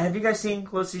over the... Have you guys seen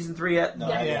Glow Season 3 yet? No.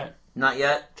 Not yet. Not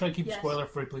yet? Try to keep it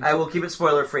spoiler-free, please. I will keep it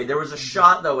spoiler-free. There was a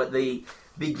shot, though, at the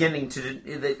beginning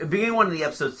of one of the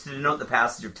episodes to denote the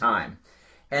passage of time.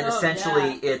 And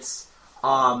essentially, it's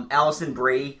Alison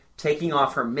Brie taking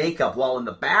off her makeup while in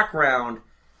the background,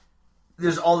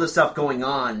 there's all this stuff going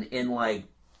on in, like,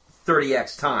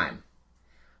 30x time.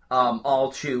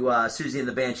 All to Susie and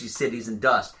the Banshees, Cities and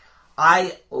Dust.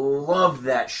 I loved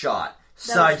that shot.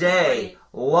 Sade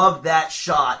loved that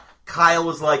shot. Kyle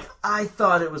was like, I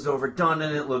thought it was overdone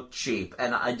and it looked cheap.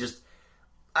 And I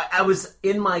was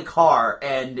in my car,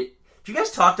 and do you guys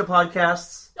talk to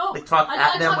podcasts? Oh, Like talk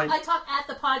at them? I talk at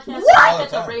the podcast, What? at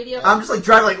the radio. I'm just like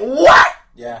driving like, what?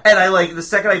 Yeah. And I like, the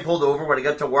second I pulled over when I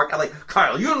got to work, I'm like,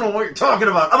 Kyle, you don't know what you're talking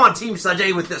about. I'm on Team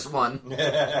Sajay with this one.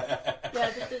 Yeah,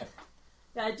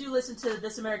 I do listen to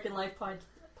This American Life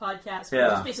podcast. Yeah.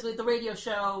 Which is basically the radio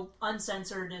show,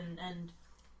 uncensored and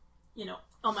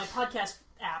on my podcast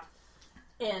app,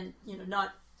 and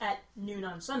not at noon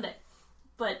on Sunday.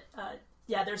 But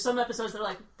there's some episodes that are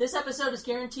like, this episode is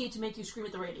guaranteed to make you scream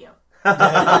at the radio.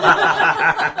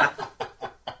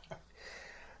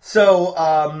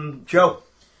 So, Joe.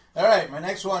 All right, my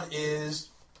next one is,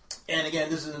 and again,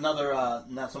 this is another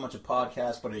not so much a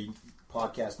podcast, but a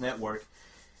podcast network.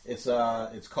 It's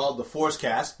called the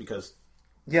Forcecast because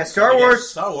Star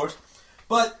Wars.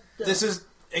 But this is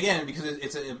again because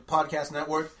it's a podcast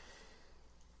network.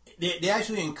 They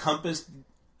actually encompass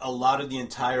a lot of the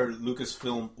entire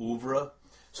Lucasfilm oeuvre.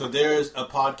 So there's a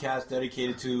podcast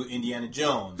dedicated to Indiana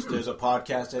Jones. There's a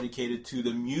podcast dedicated to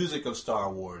the music of Star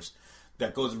Wars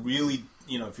that goes really,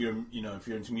 if you're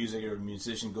into music or a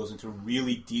musician, goes into a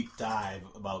really deep dive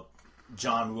about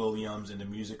John Williams and the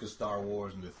music of Star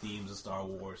Wars and the themes of Star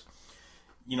Wars.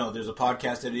 There's a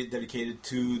podcast dedicated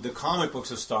to the comic books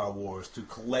of Star Wars, to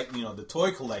collect, the toy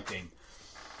collecting.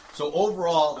 So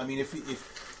overall, I mean, if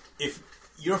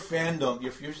your fandom,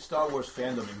 if your Star Wars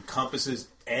fandom encompasses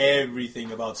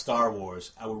everything about Star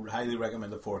Wars, I would highly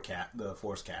recommend the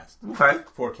Forcecast. Okay.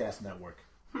 Forcecast Network.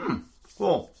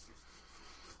 Cool.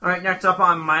 All right, next up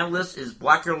on my list is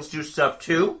Black Girls Do Stuff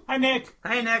 2. Hi, Nick.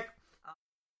 Hey, Nick.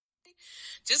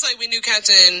 Just like we knew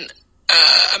Captain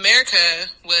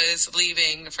America was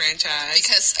leaving the franchise.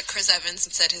 Because Chris Evans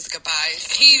said his goodbyes.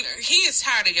 He is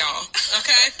tired of y'all,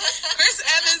 okay? Chris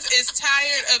Evans is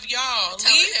tired of y'all.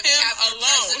 Leave him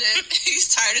alone. He's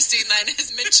tired of seeing that in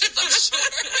his mentions, I'm sure.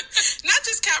 Not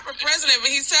just Cap for president, but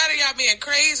he's tired of y'all being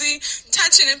crazy,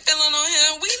 touching and feeling on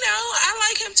him. We know. I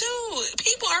like him too.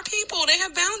 People are people. They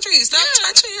have boundaries. Stop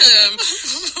touching him.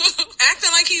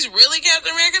 Acting like he's really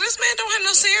Captain America. This man don't have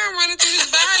no serum running through his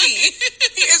body.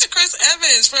 He is Chris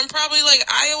Evans from probably like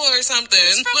Iowa or something.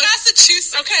 He's from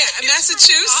Massachusetts. Okay,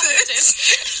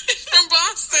 Massachusetts. From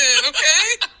Boston, okay?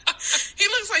 He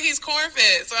looks like he's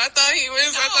corn-fed, so I thought he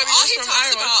was. I thought he was from Iowa. All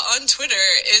he talks about on Twitter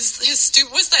is his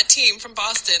what's that team from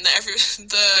Boston? The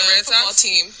Red Sox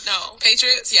team? No,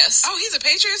 Patriots. Yes. Oh, he's a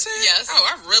Patriots fan. Yes. Oh,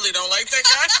 I really don't like that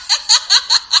guy.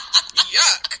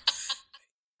 Yuck.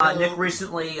 Nick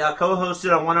recently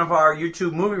co-hosted on one of our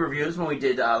YouTube movie reviews when we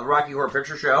did the Rocky Horror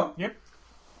Picture Show. Yep.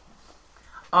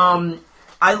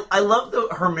 I love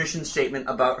her mission statement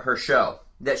about her show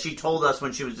that she told us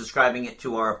when she was describing it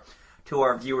to our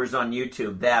viewers on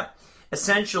YouTube, that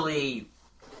essentially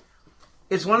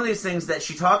it's one of these things that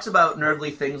she talks about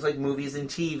nerdly things like movies and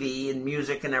TV and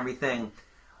music and everything,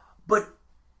 but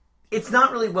it's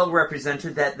not really well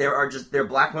represented that there are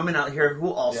black women out here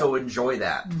who also enjoy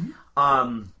that.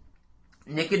 Mm-hmm.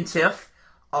 Nick and Tiff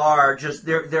are just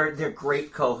they're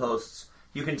great co-hosts.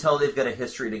 You can tell they've got a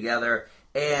history together.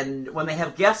 And when they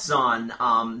have guests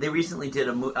on, they recently did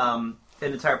an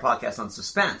entire podcast on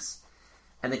suspense,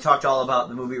 and they talked all about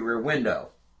the movie Rear Window.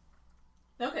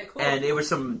 Okay, cool. And it was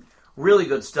some really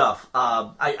good stuff.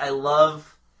 I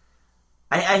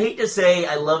hate to say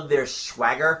I love their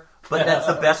swagger, but that's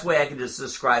the best way I can just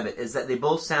describe it, is that they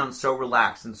both sound so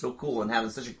relaxed and so cool and having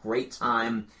such a great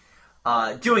time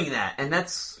doing that. And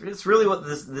it's really what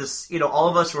this all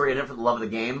of us who are in it for the love of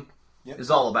the game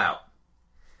is all about.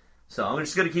 So I'm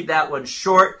just going to keep that one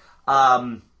short.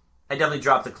 I definitely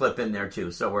dropped the clip in there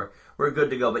too, so we're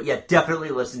good to go. But yeah, definitely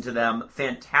listen to them.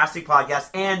 Fantastic podcast.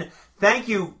 And thank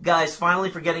you guys finally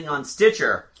for getting on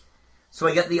Stitcher, so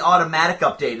I get the automatic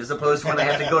update as opposed to when I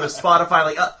have to go to Spotify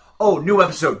like, new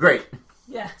episode, great.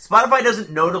 Yeah. Spotify doesn't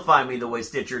notify me the way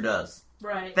Stitcher does.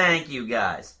 Right. Thank you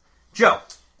guys. Joe.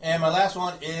 And my last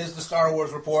one is the Star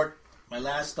Wars Report, my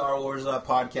last Star Wars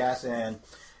podcast. And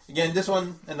again, this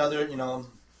one, another,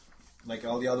 like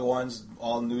all the other ones,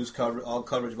 all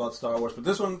coverage about Star Wars. But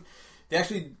this one, they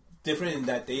actually different in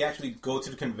that they actually go to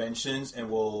the conventions and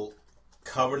will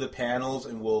cover the panels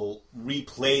and will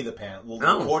replay the panel. We'll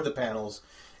record the panels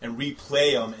and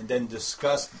replay them and then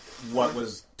discuss what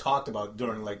was talked about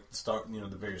during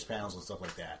the various panels and stuff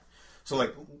like that. So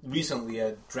like recently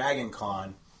at Dragon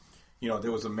Con,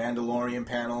 there was a Mandalorian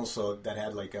panel, so that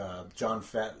had like Jon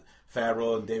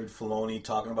Favreau and David Filoni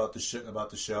talking about the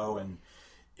show, and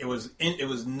it was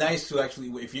nice to actually,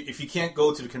 if you can't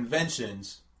go to the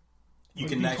conventions, you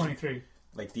can D23. actually,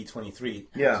 like D23.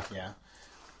 Yeah.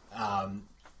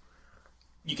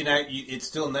 you can. It's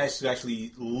still nice to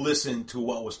actually listen to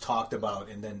what was talked about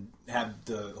and then have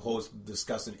the host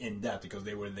discuss it in depth because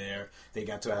they were there. They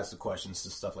got to ask the questions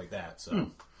and stuff like that.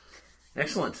 So,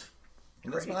 Excellent.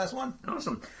 And that's my last one.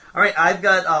 Awesome. All right, I've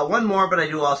got one more, but I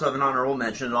do also have an honorable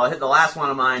mention. I'll hit the last one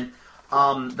of mine.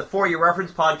 The For Your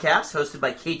Reference podcast, hosted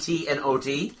by KT and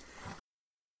OT.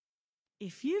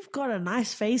 If you've got a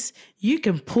nice face, you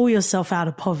can pull yourself out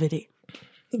of poverty.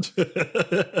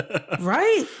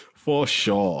 Right? For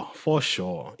sure.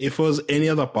 If it was any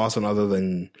other person other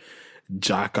than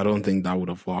Jack, I don't think that would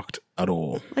have worked at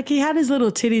all. Like, he had his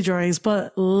little titty drawings,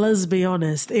 but let's be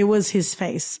honest, it was his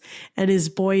face and his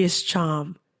boyish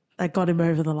charm that got him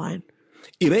over the line.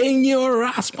 It ain't your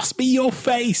ass, must be your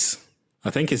face. I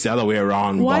think it's the other way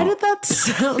around. Why did that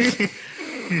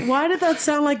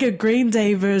sound like a Green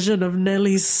Day version of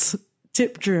Nelly's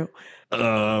tip drill?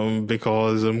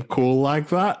 Because I'm cool like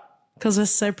that. Because we're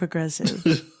so progressive.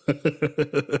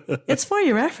 It's For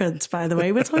Your Reference, by the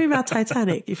way. We're talking about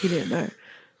Titanic, if you didn't know.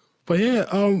 But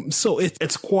yeah, so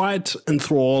it's quite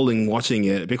enthralling watching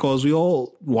it because we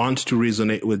all want to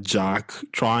resonate with Jack,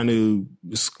 trying to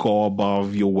score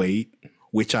above your weight,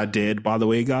 which I did, by the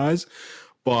way, guys.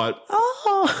 But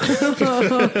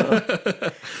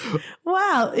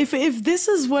wow, if this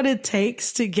is what it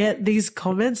takes to get these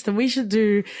comments, then we should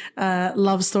do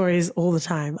love stories all the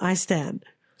time. I stand.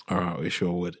 All right, we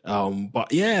sure would.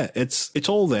 But yeah, it's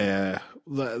all there.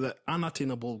 The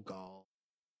unattainable goal.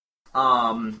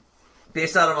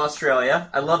 Based out of Australia.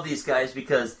 I love these guys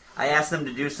because I asked them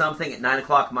to do something at 9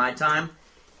 o'clock my time,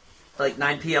 like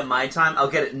 9 p.m. my time.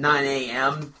 I'll get it 9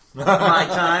 a.m. my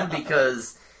time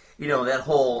because, you know, that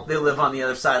whole they live on the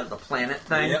other side of the planet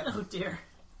thing. Yep. Oh, dear.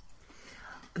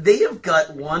 They have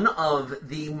got one of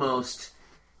the most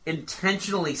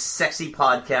intentionally sexy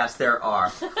podcasts there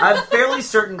are. I'm fairly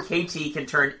certain KT can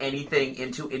turn anything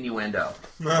into innuendo.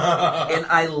 And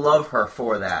I love her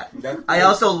for that. I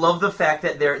also love the fact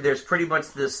that there's pretty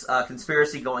much this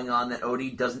conspiracy going on that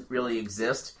Odie doesn't really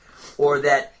exist, or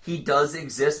that he does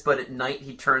exist, but at night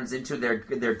he turns into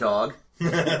their dog. You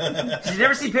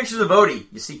never see pictures of Odie.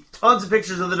 You see tons of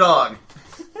pictures of the dog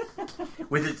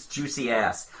with its juicy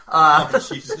ass.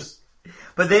 Jesus.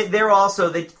 But they're also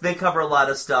they cover a lot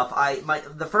of stuff.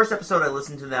 The first episode I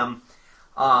listened to them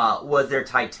was their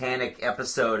Titanic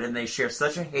episode, and they share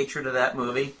such a hatred of that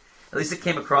movie. At least it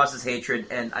came across as hatred,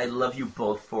 and I love you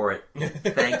both for it.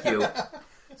 Thank you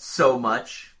so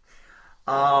much.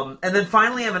 And then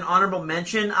finally, I have an honorable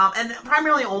mention, and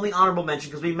primarily only honorable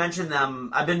mention because we mentioned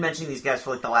them. I've been mentioning these guys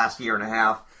for like the last year and a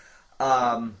half.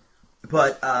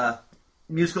 But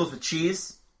Musicals with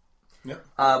Cheese. Yep.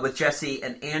 With Jesse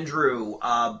and Andrew.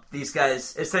 These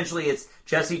guys, essentially it's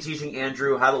Jesse teaching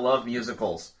Andrew how to love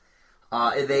musicals.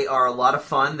 They are a lot of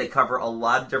fun. They cover a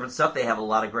lot of different stuff. They have a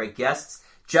lot of great guests.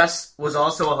 Jess was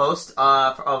also a host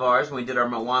of ours when we did our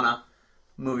Moana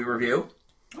movie review.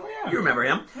 Oh, yeah. You remember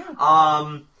him.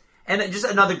 Yeah. And just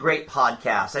another great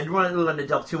podcast. I don't want to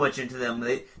delve too much into them.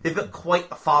 They've got quite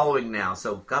a following now,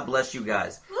 so God bless you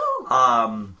guys.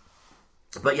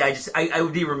 But yeah, I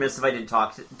would be remiss if I didn't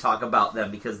talk about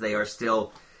them because they are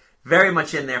still very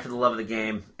much in there for the love of the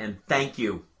game, and thank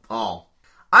you all.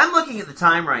 I'm looking at the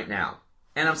time right now,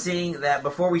 and I'm seeing that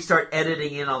before we start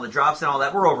editing in all the drops and all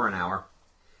that, we're over an hour.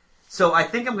 So I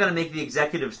think I'm going to make the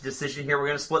executive's decision here. We're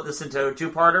going to split this into a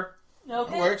two-parter.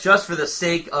 Okay. Just for the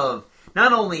sake of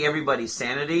not only everybody's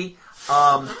sanity,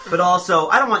 but also,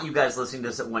 I don't want you guys listening to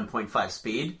this at 1.5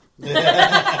 speed.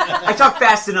 I talk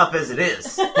fast enough as it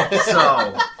is.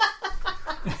 So,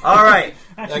 all right.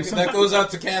 That goes out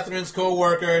to Catherine's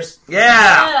co-workers.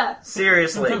 Yeah.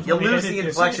 Seriously. Sometimes You'll when I lose edit the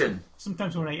this- inflection.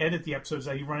 Sometimes when I edit the episodes,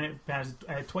 I run it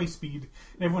at twice speed,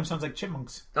 and everyone sounds like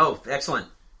chipmunks. Oh, excellent.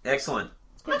 Excellent.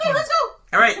 Okay, let's go.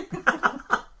 All right.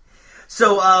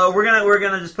 So we're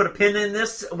gonna just put a pin in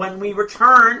this. When we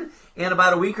return in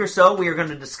about a week or so, we are going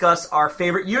to discuss our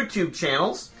favorite YouTube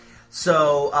channels.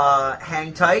 So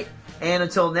hang tight. And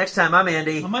until next time, I'm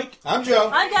Andy. I'm Mike. I'm Joe.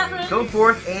 I'm Catherine. Go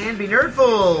forth and be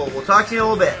nerdful. We'll talk to you in a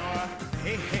little bit.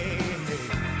 Hey, hey, hey.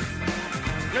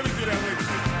 Let me do that with you.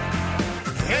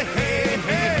 Hey, hey,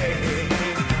 hey.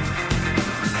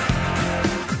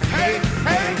 Hey,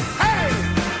 hey, hey.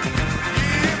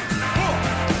 Yeah. Oh.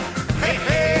 Hey,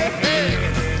 hey, hey.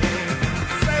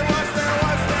 Say what, say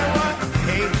what, say what.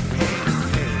 Hey, hey,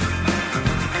 hey.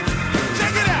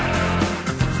 Check it out.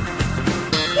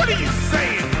 What are you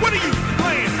saying? What are you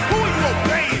playing? Who are you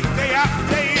obeying? Day out,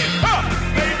 day in.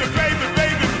 Baby, baby,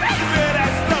 baby.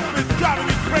 That stuff is driving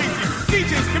me crazy.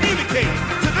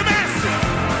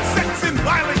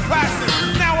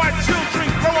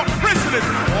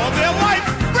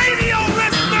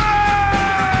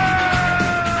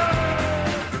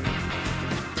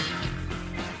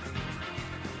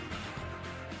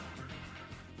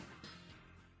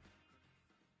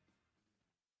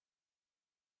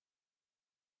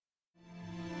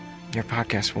 your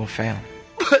podcast will fail.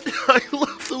 But I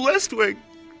love the West Wing.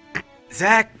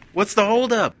 Zach, what's the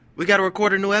holdup? We got to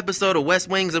record a new episode of West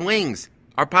Wings and Wings.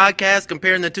 Our podcast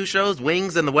comparing the two shows,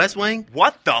 Wings and the West Wing.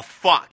 What the fuck?